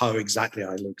how exactly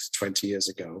I looked 20 years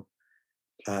ago.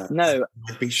 No,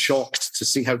 I'd be shocked to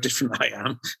see how different I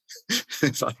am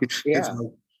if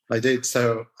I did.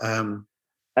 So, and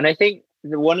I think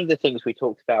one of the things we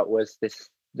talked about was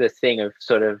the thing of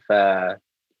sort of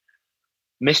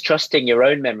mistrusting your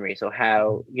own memories, or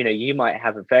how you might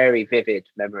have a very vivid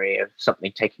memory of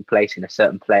something taking place in a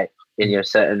certain place in your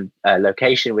certain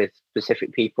location with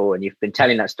specific people, and you've been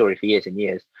telling that story for years and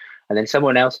years, and then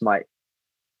someone else might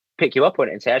pick you up on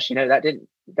it and say, actually, no, that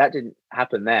didn't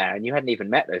happen there, and you hadn't even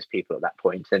met those people at that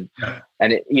point, and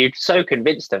you're so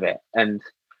convinced of it. And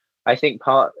I think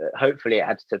hopefully it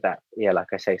adds to that,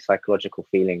 like I say, psychological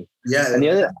feeling. And the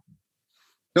other,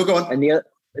 no, go on. And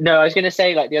no, I was going to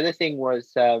say, like, the other thing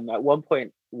was at one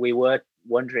point we were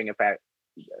wondering about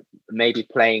maybe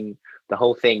playing the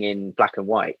whole thing in black and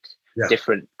white,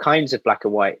 different kinds of black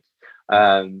and white,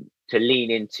 to lean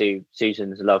into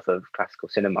Susan's love of classical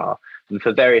cinema. And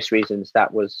for various reasons,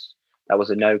 that was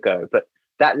a no-go. But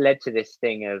that led to this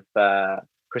thing of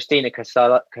Christina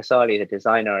Casali, the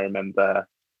designer. I remember,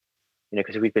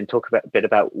 because we've been talking a bit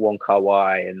about Wong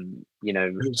Kar-wai, and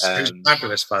who's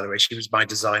fabulous, by the way. She was my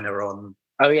designer on.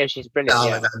 Oh yeah, she's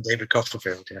brilliant. And David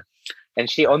Copperfield, And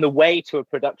she, on the way to a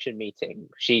production meeting,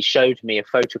 she showed me a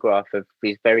photograph of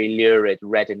these very lurid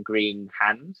red and green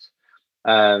hands,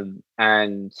 and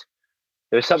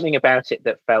there was something about it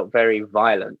that felt very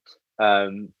violent.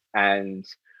 And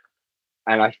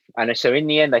so in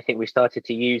the end, I think we started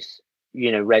to use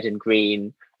red and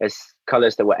green as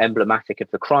colors that were emblematic of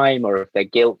the crime or of their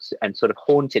guilt, and sort of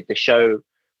haunted the show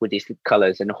with these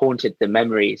colors, and haunted the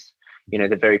memories,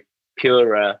 the very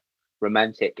pure,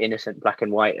 romantic, innocent black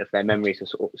and white of their memories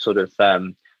are sort of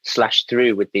slashed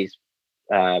through with these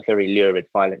very lurid,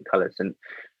 violent colors. And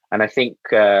I think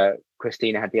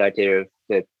Christina had the idea of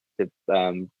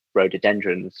the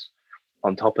rhododendrons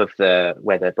on top of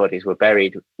where their bodies were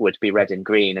buried would be red and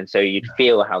green, and so you'd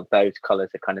feel how those colors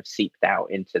are kind of seeped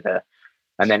out into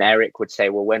and then Eric would say,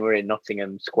 well, when we're in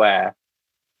Nottingham Square,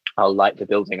 I'll light the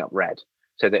building up red,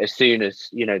 so that as soon as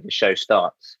the show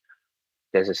starts,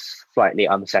 there's a slightly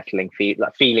unsettling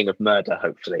feeling of murder,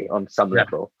 hopefully on some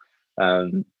level.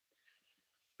 But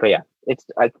yeah,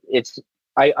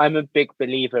 I'm a big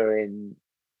believer in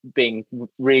being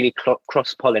really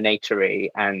cross-pollinatory,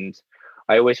 and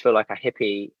I always feel like a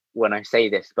hippie when I say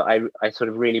this, but I sort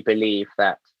of really believe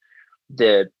that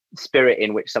the spirit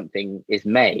in which something is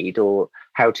made, or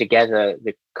how together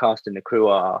the cast and the crew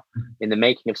are in the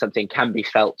making of something, can be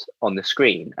felt on the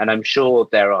screen. And I'm sure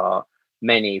there are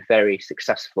many very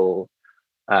successful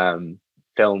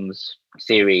films,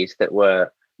 series that were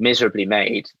miserably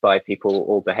made by people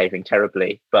all behaving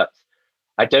terribly, but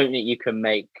I don't think you can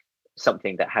make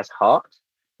something that has heart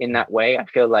in that way. I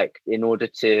feel like in order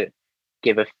to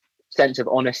give a sense of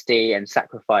honesty and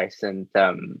sacrifice and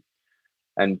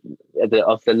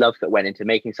of the love that went into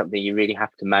making something, you really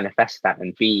have to manifest that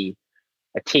and be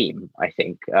a team, I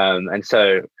think. And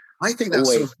so I think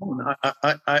that's so fun.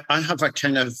 I have a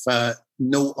kind of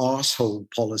no arsehole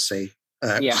policy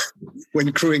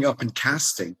when crewing up and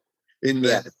casting. In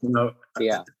the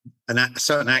a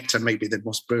certain actor may be the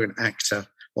most brilliant actor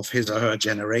of his or her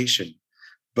generation,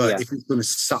 but if he's going to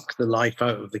suck the life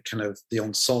out of the kind of the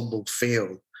ensemble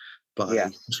feel by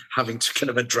having to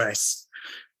kind of address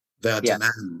their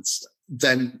demands,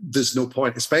 then there's no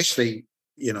point, especially,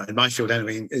 you know, in my field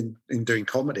anyway, in doing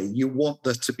comedy. You want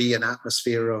there to be an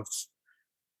atmosphere of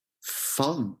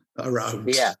fun around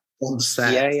on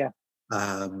set,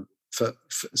 for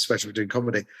especially for doing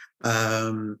comedy.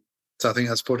 So I think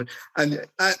that's important. And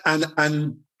I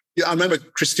remember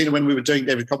Christina, when we were doing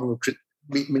David Copperfield,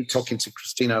 me talking to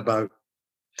Christina about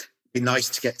it'd be nice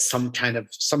to get some kind of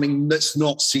something that's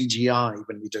not CGI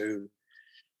when we do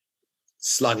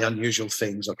slightly unusual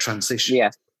things or transition. Yeah.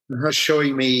 And her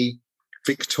showing me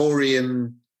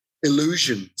Victorian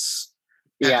illusions.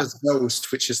 Pepper's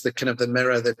Ghost, which is the kind of the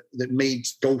mirror that made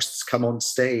ghosts come on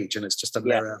stage, and it's just a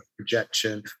mirror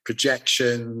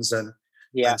projections and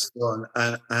so on.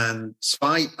 And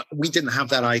so we didn't have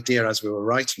that idea as we were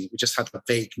writing it. We just had a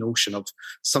vague notion of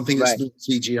something that's not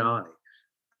CGI.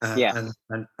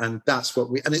 And that's what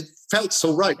and it felt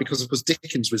so right, because of course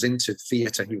Dickens was into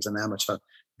theatre. He was an amateur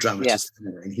dramatist,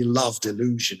 and he loved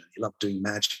illusion and he loved doing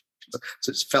magic.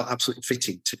 So it felt absolutely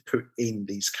fitting to put in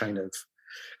these kind of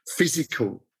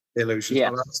physical illusions.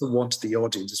 But I also wanted the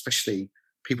audience, especially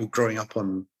people growing up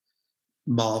on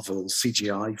Marvel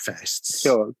CGI fests,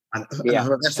 and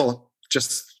therefore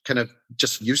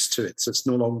just used to it, so it's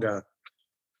no longer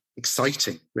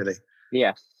exciting really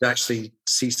to actually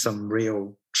see some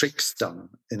real tricks done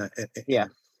in a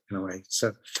way.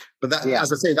 So but that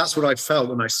as I say, that's what I felt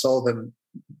when I saw them.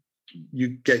 You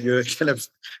get your kind of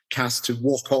cast to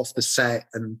walk off the set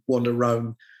and wander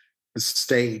around the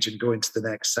stage and go into the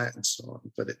next set and so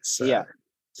on, but it's an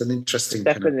interesting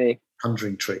definitely kind of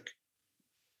conjuring trick.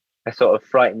 A sort of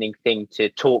frightening thing to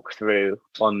talk through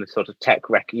on the sort of tech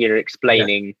you're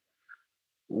explaining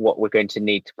what we're going to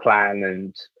need to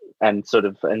plan and sort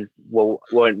of, and well,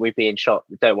 won't we be in shot?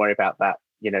 Don't worry about that.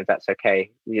 You know, that's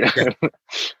okay. You know,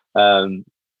 and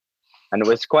it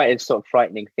was quite a sort of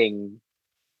frightening thing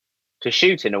to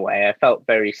shoot in a way. I felt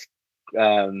very,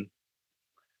 but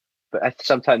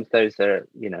sometimes those are,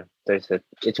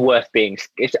 it's worth being.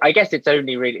 I guess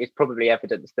it's probably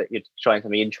evidence that you're trying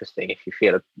something interesting if you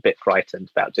feel a bit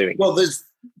frightened about doing it. Well, there's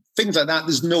things like that.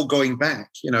 There's no going back.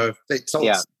 You know, it's all,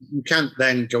 you can't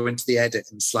then go into the edit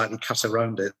and slightly cut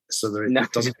around it so that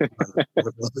it doesn't.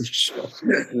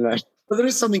 No. But there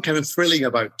is something kind of thrilling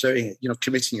about doing it. You know,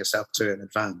 committing yourself to it in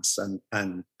advance and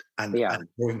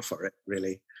going for it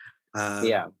really.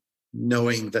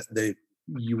 Knowing that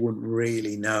you wouldn't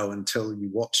really know until you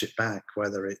watch it back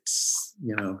whether it's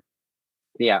a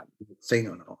thing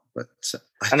or not. But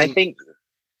I think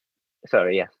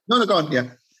sorry, no, go on.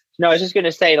 No, I was just going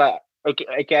to say, like,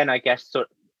 again, I guess sort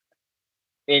of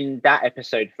in that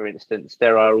episode, for instance,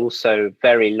 there are also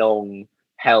very long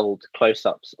held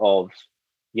close-ups of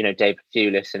David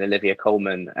Thewlis and Olivia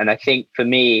Colman, and I think for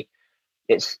me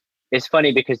it's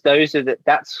funny because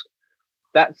that's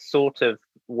sort of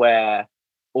where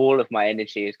all of my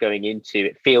energy is going into.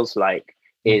 It feels like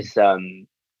is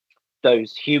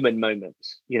those human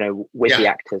moments, with the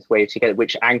actors, where you're together,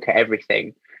 which anchor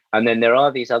everything. And then there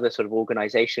are these other sort of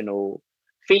organizational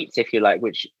feats, if you like,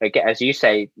 which, again, as you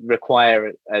say,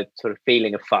 require a sort of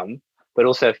feeling of fun, but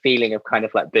also a feeling of kind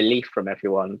of like belief from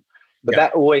everyone. But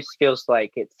that always feels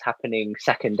like it's happening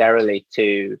secondarily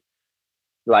to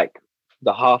like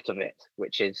the heart of it,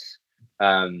 which is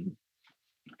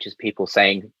people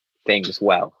saying things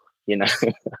well, and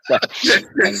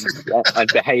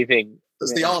behaving.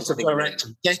 It's the art of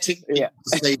directing, getting people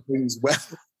to say things well.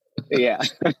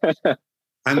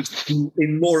 And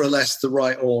in more or less the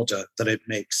right order, that it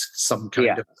makes some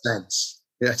kind of sense.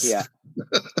 Yes. Yeah.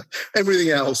 Everything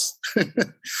else. But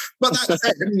that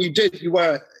said, I mean,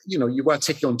 you were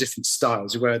taking on different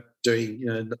styles. You were doing,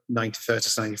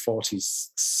 1930s, 1940s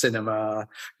cinema.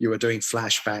 You were doing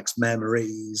flashbacks,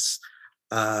 memories,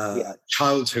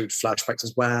 childhood flashbacks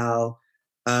as well.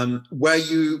 Were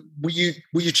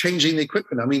you changing the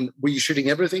equipment? I mean, were you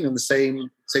shooting everything on the same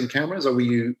cameras, or were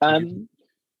you?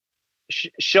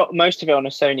 Shot most of it on a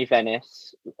Sony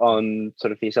Venice on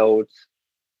sort of these old,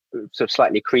 sort of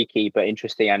slightly creaky but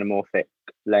interesting anamorphic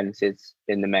lenses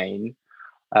in the main.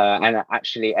 And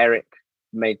actually, Eric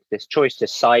made this choice to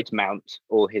side mount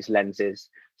all his lenses.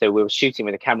 So we were shooting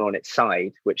with a camera on its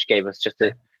side, which gave us just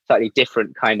a slightly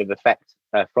different kind of effect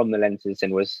from the lenses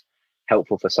and was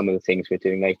helpful for some of the things we're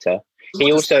doing later.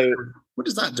 What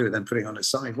does that do then, putting on its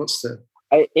side? What's the...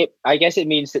 I guess it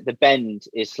means that the bend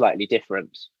is slightly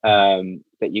different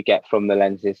that you get from the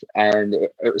lenses, and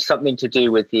it was something to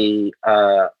do with the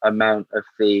amount of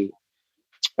the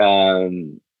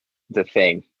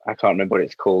thing. I can't remember what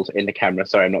it's called in the camera.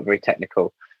 Sorry, I'm not very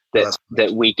technical.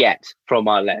 That we get from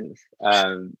our lens,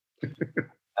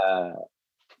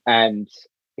 and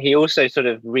he also sort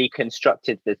of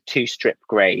reconstructed the 2-strip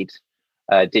grade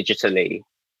digitally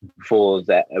for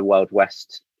the Wild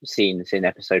West scenes in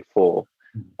episode 4.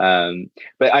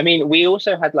 But I mean, we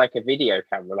also had like a video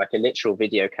camera, like a literal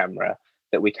video camera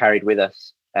that we carried with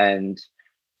us, and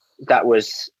that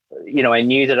was, I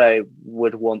knew that I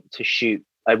would want to shoot.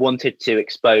 I wanted to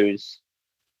expose.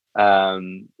 We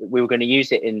were going to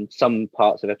use it in some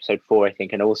parts of episode 4, I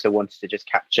think, and also wanted to just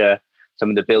capture some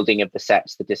of the building of the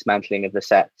sets, the dismantling of the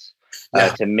sets,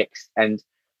 to mix. And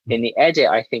in the edit,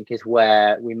 I think, is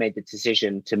where we made the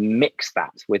decision to mix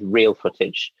that with real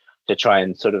footage, to try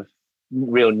and sort of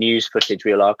real news footage,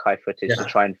 real archive footage, to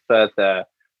try and further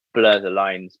blur the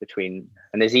lines between.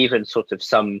 And there's even sort of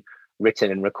some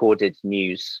written and recorded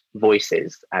news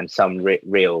voices and some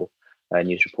real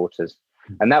news reporters.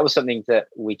 And that was something that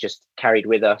we just carried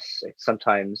with us.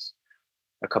 Sometimes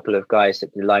a couple of guys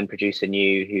that the line producer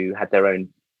knew who had their own,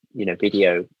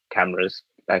 video cameras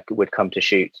would come to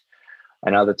shoot.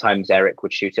 And other times Eric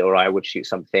would shoot it, or I would shoot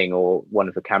something, or one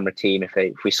of the camera team, if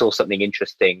we saw something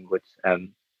interesting,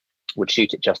 would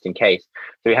shoot it just in case.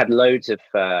 So we had loads of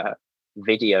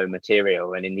video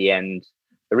material. And in the end,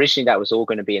 originally that was all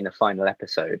going to be in the final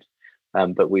episode.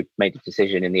 But we made the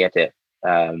decision in the edit,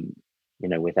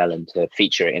 with Ellen, to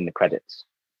feature it in the credits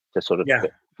to sort of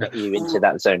get you into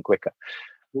that zone quicker.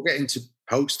 We'll get into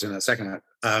post in a second.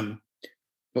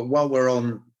 But while we're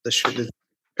on the show, there's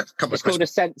a couple it's called a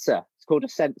sensor. It's called a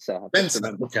sensor.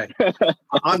 Sensor, okay.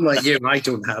 I'm like you, I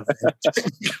don't have it.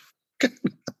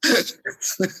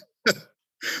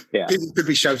 Yeah. People could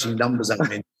be shouting numbers at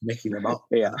me, making them up.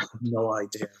 Yeah. I have no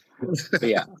idea.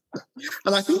 Yeah.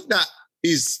 And I think that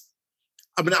is,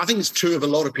 I think it's true of a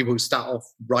lot of people who start off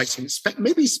writing,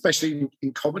 maybe especially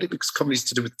in comedy, because comedy's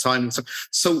to do with time and stuff.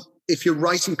 So if you're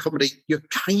writing comedy, you're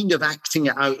kind of acting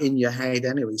it out in your head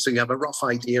anyway. So you have a rough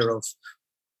idea of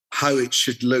how it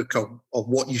should look, or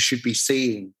what you should be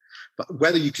seeing. But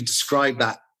whether you can describe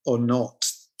that or not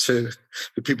to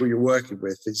the people you're working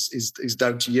with is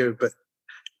down to you. But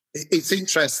it's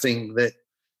interesting that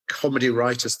comedy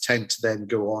writers tend to then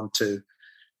go on to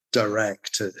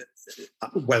direct,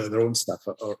 whether their own stuff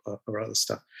or other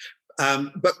stuff.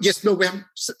 But yes, no, we have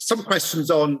some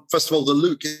questions on, first of all, the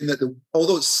look, in that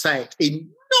although it's set in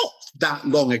not that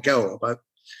long ago, about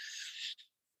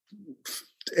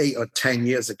 8 or 10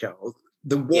 years ago,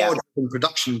 the ward in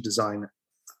production design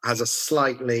has a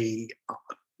slightly,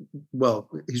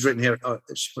 he's written here, or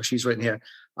she's written here,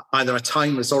 either a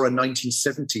timeless or a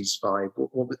 1970s vibe.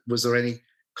 Was there any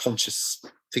conscious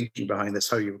thinking behind this,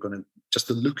 how you were going to, just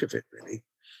the look of it, really,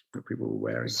 that people were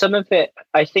wearing? Some of it,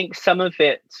 I think some of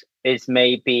it is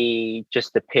maybe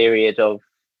just the period of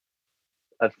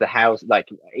the house, like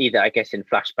either, I guess, in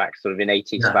flashbacks, sort of in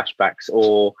 80s flashbacks,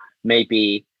 or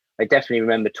maybe I definitely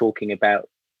remember talking about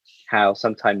how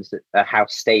sometimes a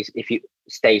house stays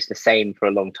the same for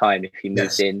a long time if you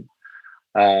moved in.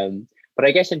 But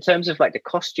I guess in terms of like the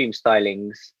costume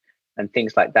stylings and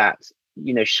things like that,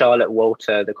 Charlotte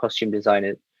Walter, the costume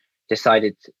designer,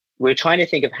 decided, we're trying to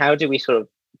think of how do we sort of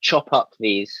chop up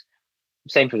these,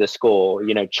 same for the score,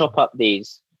 chop up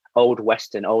these old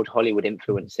Western, old Hollywood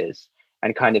influences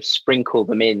and kind of sprinkle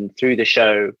them in through the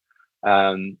show,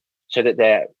 so that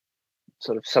they're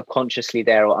sort of subconsciously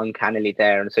there or uncannily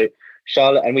there. And so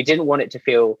Charlotte, and we didn't want it to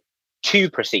feel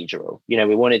too procedural.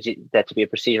 We wanted there to be a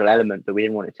procedural element, but we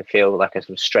didn't want it to feel like a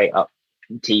sort of straight up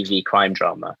TV crime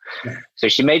drama. So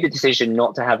she made the decision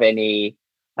not to have any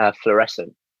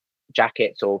fluorescent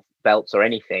jackets or belts or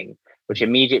anything, which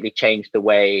immediately changed the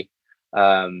way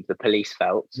the police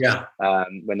felt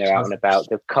when they're out and about.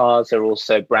 The cars are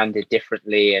also branded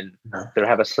differently, and they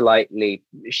have a slightly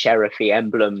sheriffy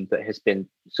emblem that has been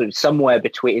sort of somewhere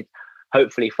between,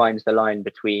 hopefully finds the line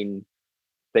between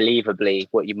believably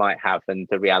what you might have and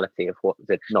the reality of what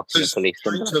the Nottingham police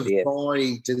symbology is.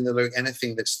 Avoid in the look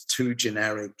anything that's too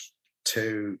generic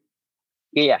to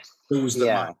those that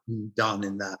might be done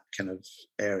in that kind of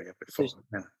area before.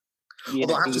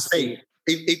 Although I have to say,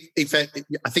 if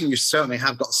I think you certainly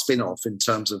have got a spin-off in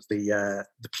terms of the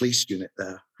police unit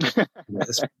there. Part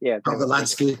of the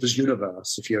Landscapers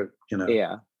universe, if you're,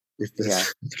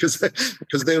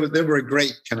 because they were a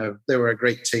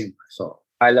great team, I thought.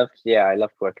 I loved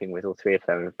working with all three of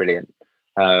them. They were brilliant.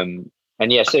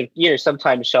 So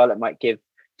sometimes Charlotte might give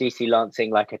DC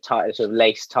Lansing like a tie, a sort of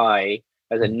lace tie,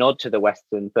 as a nod to the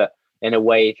Western, but in a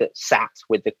way that sat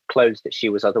with the clothes that she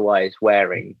was otherwise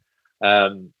wearing.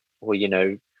 Or, you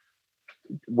know,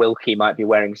 Wilkie might be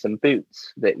wearing some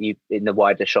boots that you, in the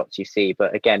wider shots you see,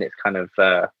 but again, it's kind of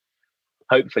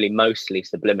hopefully mostly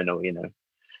subliminal, you know.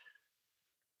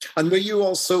 And were you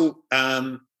also,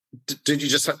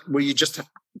 were you just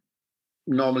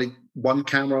normally one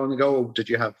camera on the go, or did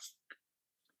you have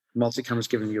multi-cameras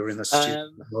given you were in a studio,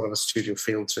 a lot of a studio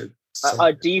feel too?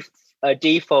 Our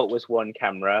default was one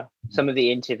camera. Some of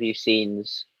the interview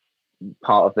scenes,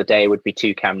 part of the day would be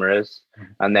two cameras.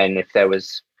 And then if there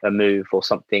was a move or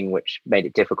something which made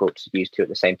it difficult to use two at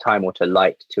the same time, or to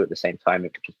light two at the same time,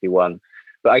 it could just be one.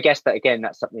 But I guess that, again,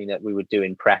 that's something that we would do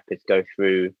in prep, is go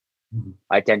through,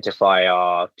 identify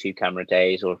our 2 camera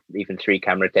days or even 3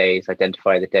 camera days,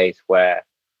 identify the days where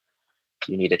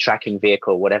you need a tracking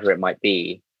vehicle, whatever it might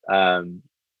be,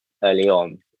 early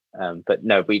on. But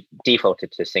no, we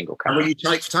defaulted to single camera. And were you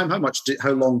tight for time?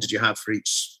 How long did you have for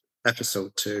each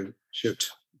episode to shoot?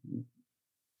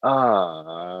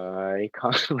 I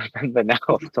can't remember now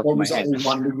off the top of my head.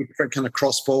 One kind of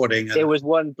cross-forwarding? It was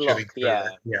one block, yeah.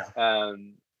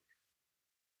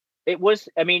 It was,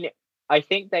 I mean, I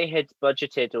think they had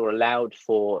budgeted or allowed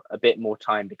for a bit more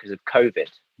time because of COVID.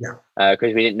 Yeah.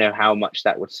 Because we didn't know how much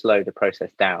that would slow the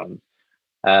process down.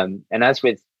 And as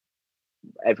with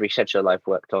every schedule I've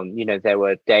worked on, you know, there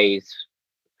were days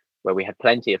where we had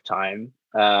plenty of time,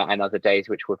 and other days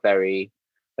which were very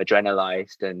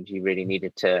adrenalized, and you really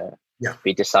needed to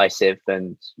be decisive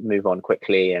and move on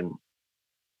quickly and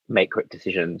make quick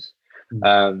decisions.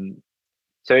 So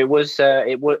it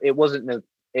wasn't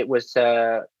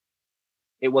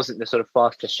the sort of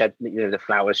faster schedule. You know, the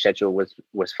Flowers schedule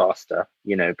was faster,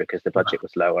 you know, because the budget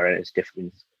was lower and it's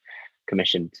different,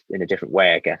 commissioned in a different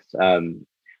way, I guess.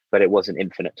 But it wasn't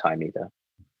infinite time either.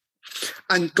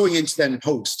 And going into then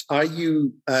post, are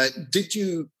you?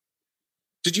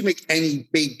 Did you make any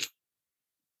big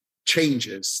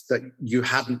changes that you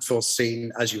hadn't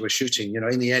foreseen as you were shooting? You know,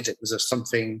 in the edit, was there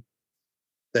something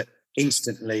that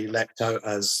instantly leapt out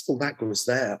as, oh, that goes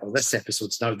there, or this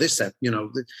episode's now this? You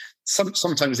know,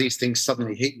 sometimes these things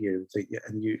suddenly hit you,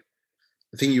 and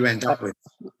the thing you end up with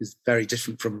is very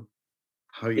different from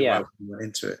how you went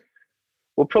into it.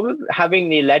 Well, probably having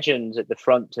the legends at the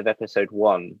front of episode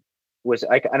 1 was,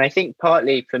 and I think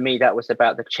partly for me that was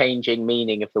about the changing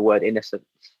meaning of the word innocence.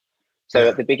 So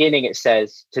at the beginning it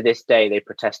says, to this day they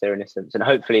protest their innocence, and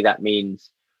hopefully that means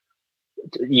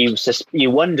you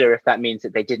wonder if that means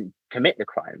that they didn't commit the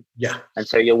crime. Yeah. And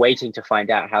so you're waiting to find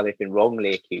out how they've been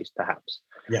wrongly accused, perhaps.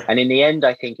 Yeah. And in the end,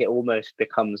 I think it almost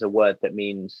becomes a word that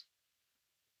means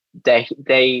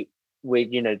they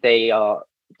are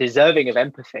deserving of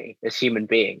empathy as human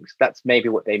beings. That's maybe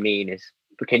what they mean, is,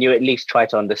 can you at least try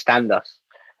to understand us,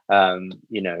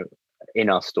 you know, in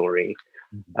our story,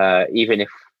 even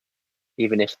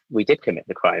if we did commit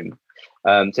the crime.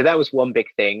 So that was one big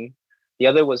thing. The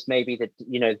other was maybe that,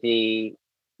 you know, the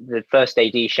first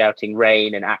AD shouting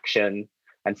rain and action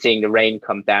and seeing the rain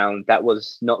come down. That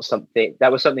was something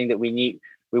that we knew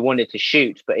we wanted to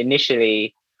shoot, but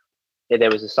initially there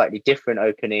was a slightly different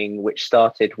opening, which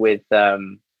started with a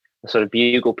sort of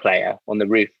bugle player on the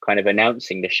roof kind of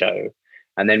announcing the show.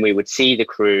 And then we would see the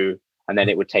crew, and then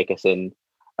it would take us in.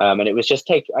 And it was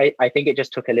just I think it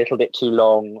just took a little bit too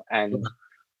long, and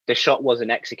the shot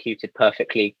wasn't executed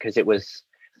perfectly, because it was,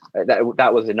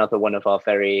 that was another one of our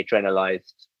very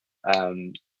adrenalized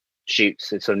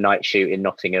shoots, a sort of night shoot in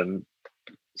Nottingham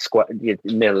Square,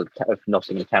 middle of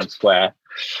Nottingham Town Square.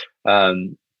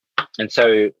 And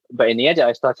so, but in the edit,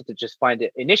 I started to just find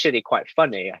it initially quite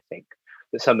funny, I think,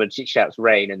 that someone shouts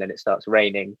rain and then it starts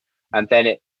raining. And then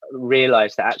it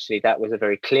realized that actually that was a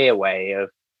very clear way of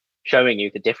showing you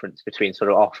the difference between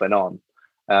sort of off and on.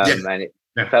 And it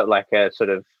felt like a sort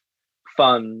of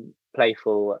fun,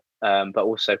 playful, but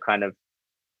also kind of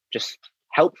just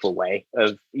helpful way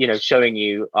of, you know, showing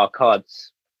you our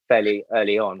cards fairly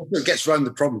early on. It gets around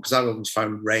the problem, because I always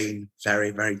found rain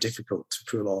very, very difficult to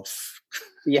pull off.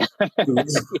 Yeah. You know?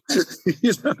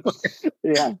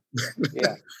 Yeah.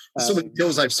 Some of the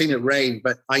kills I've seen it rain,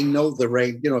 but I know the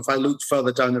rain. You know, if I look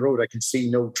further down the road, I can see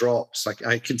no drops. Like,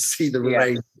 I can see the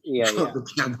rain on the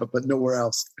camera, but nowhere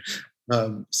else.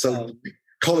 So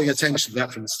calling attention to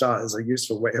that from the start is a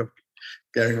useful way of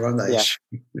getting around that issue.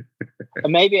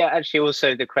 And maybe actually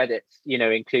also the credits, you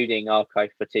know, including archive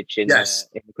footage in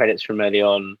the credits from early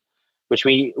on, which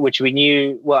we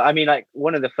knew. Well, I mean, like,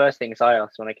 one of the first things I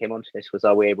asked when I came onto this was,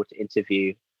 are we able to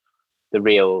interview the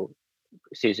real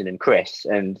Susan and Chris?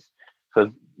 And for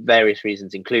various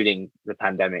reasons, including the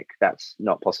pandemic, that's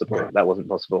not possible. That wasn't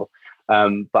possible.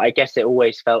 But I guess it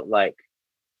always felt like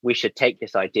we should take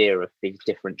this idea of these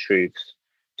different truths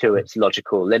to its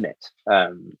logical limit,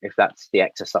 if that's the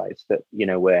exercise that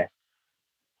we're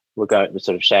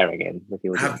sort of sharing in with the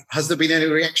audience. Has there been any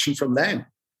reaction from them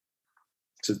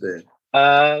to the?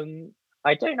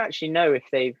 I don't actually know if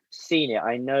they've seen it.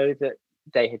 I know that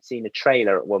they had seen a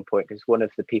trailer at one point, because one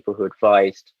of the people who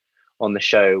advised on the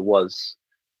show was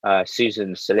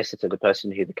Susan's solicitor, the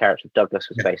person who the character of Douglas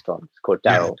was based on. It's called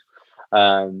Daryl.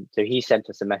 So he sent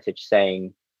us a message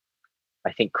saying,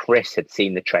 I think Chris had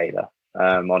seen the trailer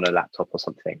on a laptop or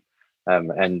something,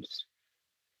 and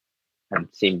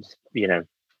seemed,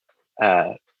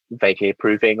 vaguely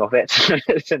approving of it.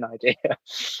 It's an idea.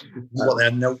 What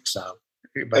their notes are.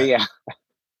 But yeah.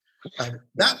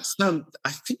 That's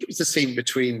I think it was the scene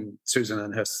between Susan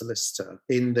and her solicitor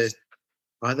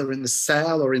either in the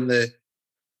cell or in the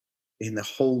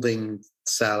holding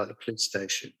cell at the police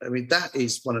station. I mean, that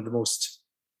is one of the most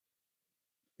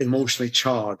emotionally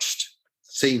charged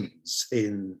scenes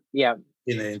in the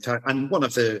entire, and one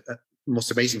of the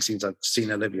most amazing scenes I've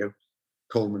seen Olivia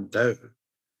Colman do.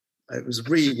 It was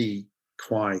really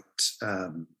quite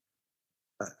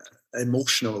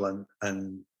emotional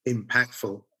and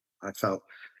impactful, I felt.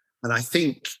 And I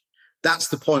think that's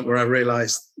the point where I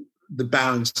realized the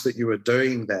balance that you were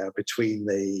doing there between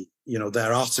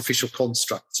their artificial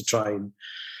construct to try and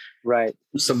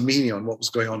put some meaning on what was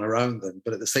going on around them,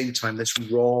 but at the same time, this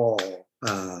raw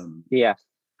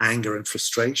anger and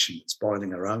frustration that's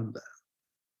boiling around there.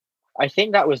 I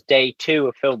think that was day 2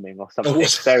 of filming or something.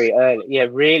 Very early. Yeah,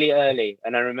 really early.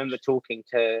 And I remember talking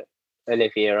to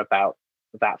Olivia about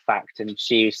that fact, and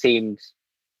she seemed,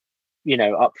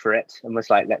 up for it, and was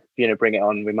like, let's, bring it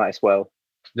on. We might as well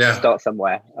start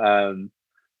somewhere.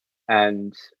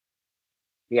 And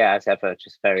yeah, as ever,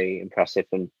 just very impressive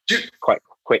and quite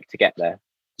quick to get there.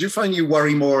 Do you find you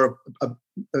worry more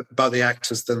about the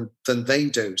actors than they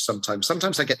do sometimes?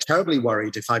 Sometimes I get terribly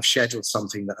worried if I've scheduled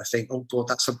something that I think, oh God,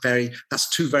 that's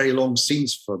 2 very long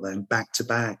scenes for them back to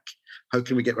back. How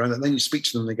can we get around it? And then you speak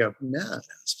to them and they go, no,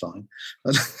 that's fine.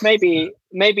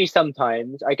 maybe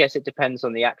sometimes. I guess it depends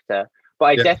on the actor. But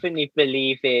I definitely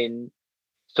believe in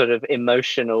sort of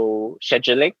emotional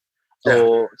scheduling,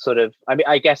 or sort of,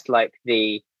 I guess like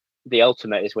the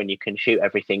ultimate is when you can shoot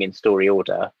everything in story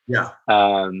order.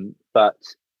 But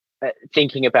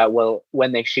thinking about, well,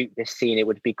 when they shoot this scene, it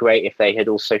would be great if they had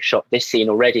also shot this scene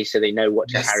already, so they know what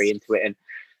to carry into it.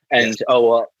 And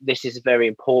this is a very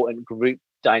important group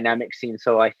dynamic scene,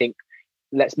 so I think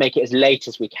let's make it as late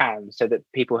as we can so that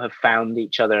people have found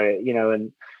each other,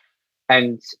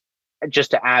 and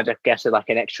just to add, I guess, like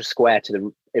an extra square to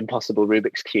the impossible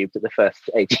Rubik's Cube that the first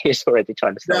AD is already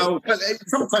trying to solve. No, but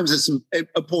sometimes it's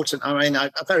important.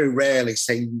 I very rarely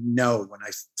say no when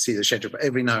I see the schedule, but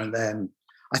every now and then,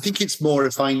 I think it's more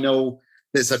if I know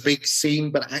there's a big scene,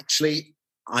 but actually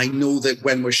I know that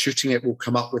when we're shooting it, we'll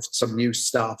come up with some new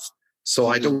stuff. So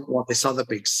I don't want this other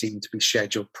big scene to be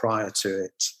scheduled prior to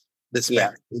it. That's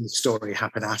in the story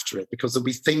happen after it, because there'll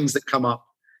be things that come up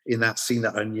in that scene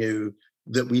that are new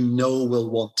that we know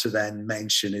we'll want to then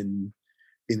mention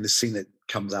in the scene that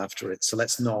comes after it. So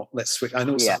let's switch. I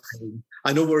know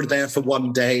we're there for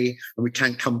one day and we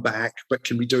can't come back, but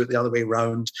can we do it the other way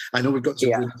around? I know we've got to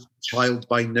bring the child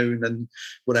by noon and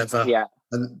whatever.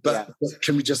 But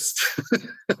can we just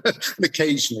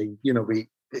occasionally,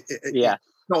 not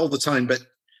all the time, but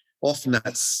often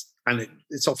it's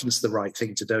often the right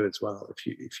thing to do as well, if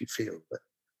you feel that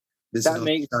there's no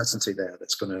uncertainty there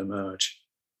that's going to emerge.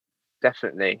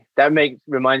 Definitely. That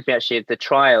reminds me actually of the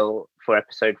trial for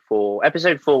episode 4.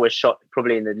 Episode 4 was shot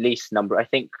probably in the least number, I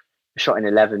think shot in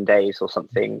 11 days or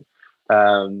something,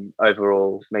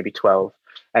 overall, maybe 12.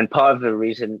 And part of the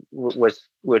reason was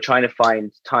we were trying to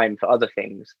find time for other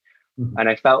things. Mm-hmm. And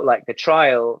I felt like the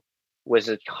trial was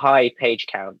a high page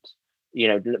count,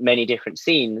 many different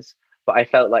scenes, but I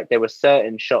felt like there were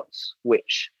certain shots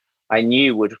which I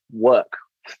knew would work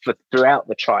throughout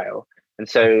the trial. And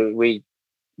so we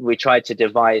tried to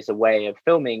devise a way of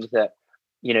filming that,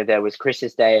 there was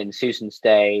Chris's day and Susan's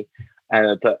day,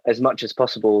 but as much as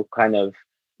possible kind of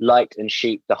light and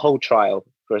shoot the whole trial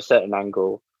for a certain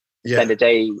angle, spend a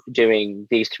day doing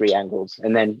these 3 angles,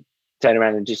 and then turn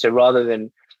around and do so, rather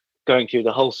than going through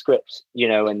the whole script,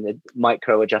 and the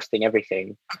micro adjusting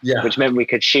everything, which meant we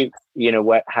could shoot,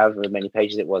 however many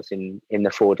pages it was in the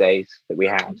 4 days that we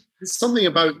had. There's something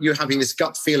about you having this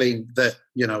gut feeling that,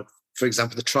 for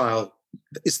example, the trial,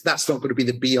 that's not going to be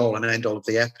the be all and end all of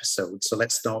the episode. So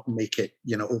let's not make it,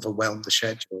 overwhelm the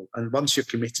schedule. And once you're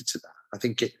committed to that, I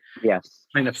think it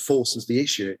kind of forces the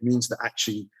issue. It means that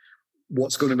actually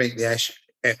what's going to make the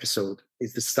episode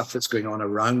is the stuff that's going on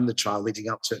around the trial, leading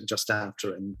up to it and just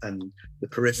after it, and the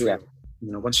peripheral.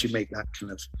 You know, once you make that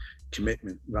kind of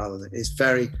commitment, rather than I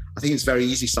think it's very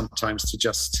easy sometimes to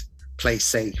just play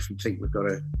safe and think we've got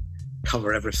to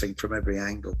cover everything from every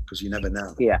angle, because you never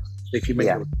know. Yeah. If you make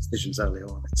those decisions early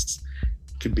on, it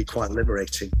can be quite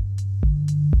liberating.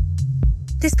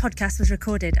 This podcast was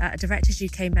recorded at a Directors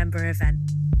UK member event.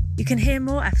 You can hear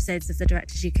more episodes of the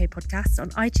Directors UK podcast on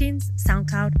iTunes,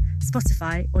 SoundCloud,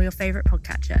 Spotify, or your favourite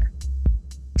podcatcher.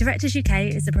 Directors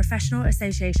UK is a professional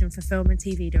association for film and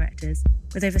TV directors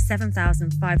with over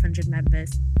 7,500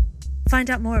 members. Find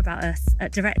out more about us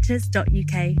at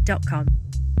directors.uk.com.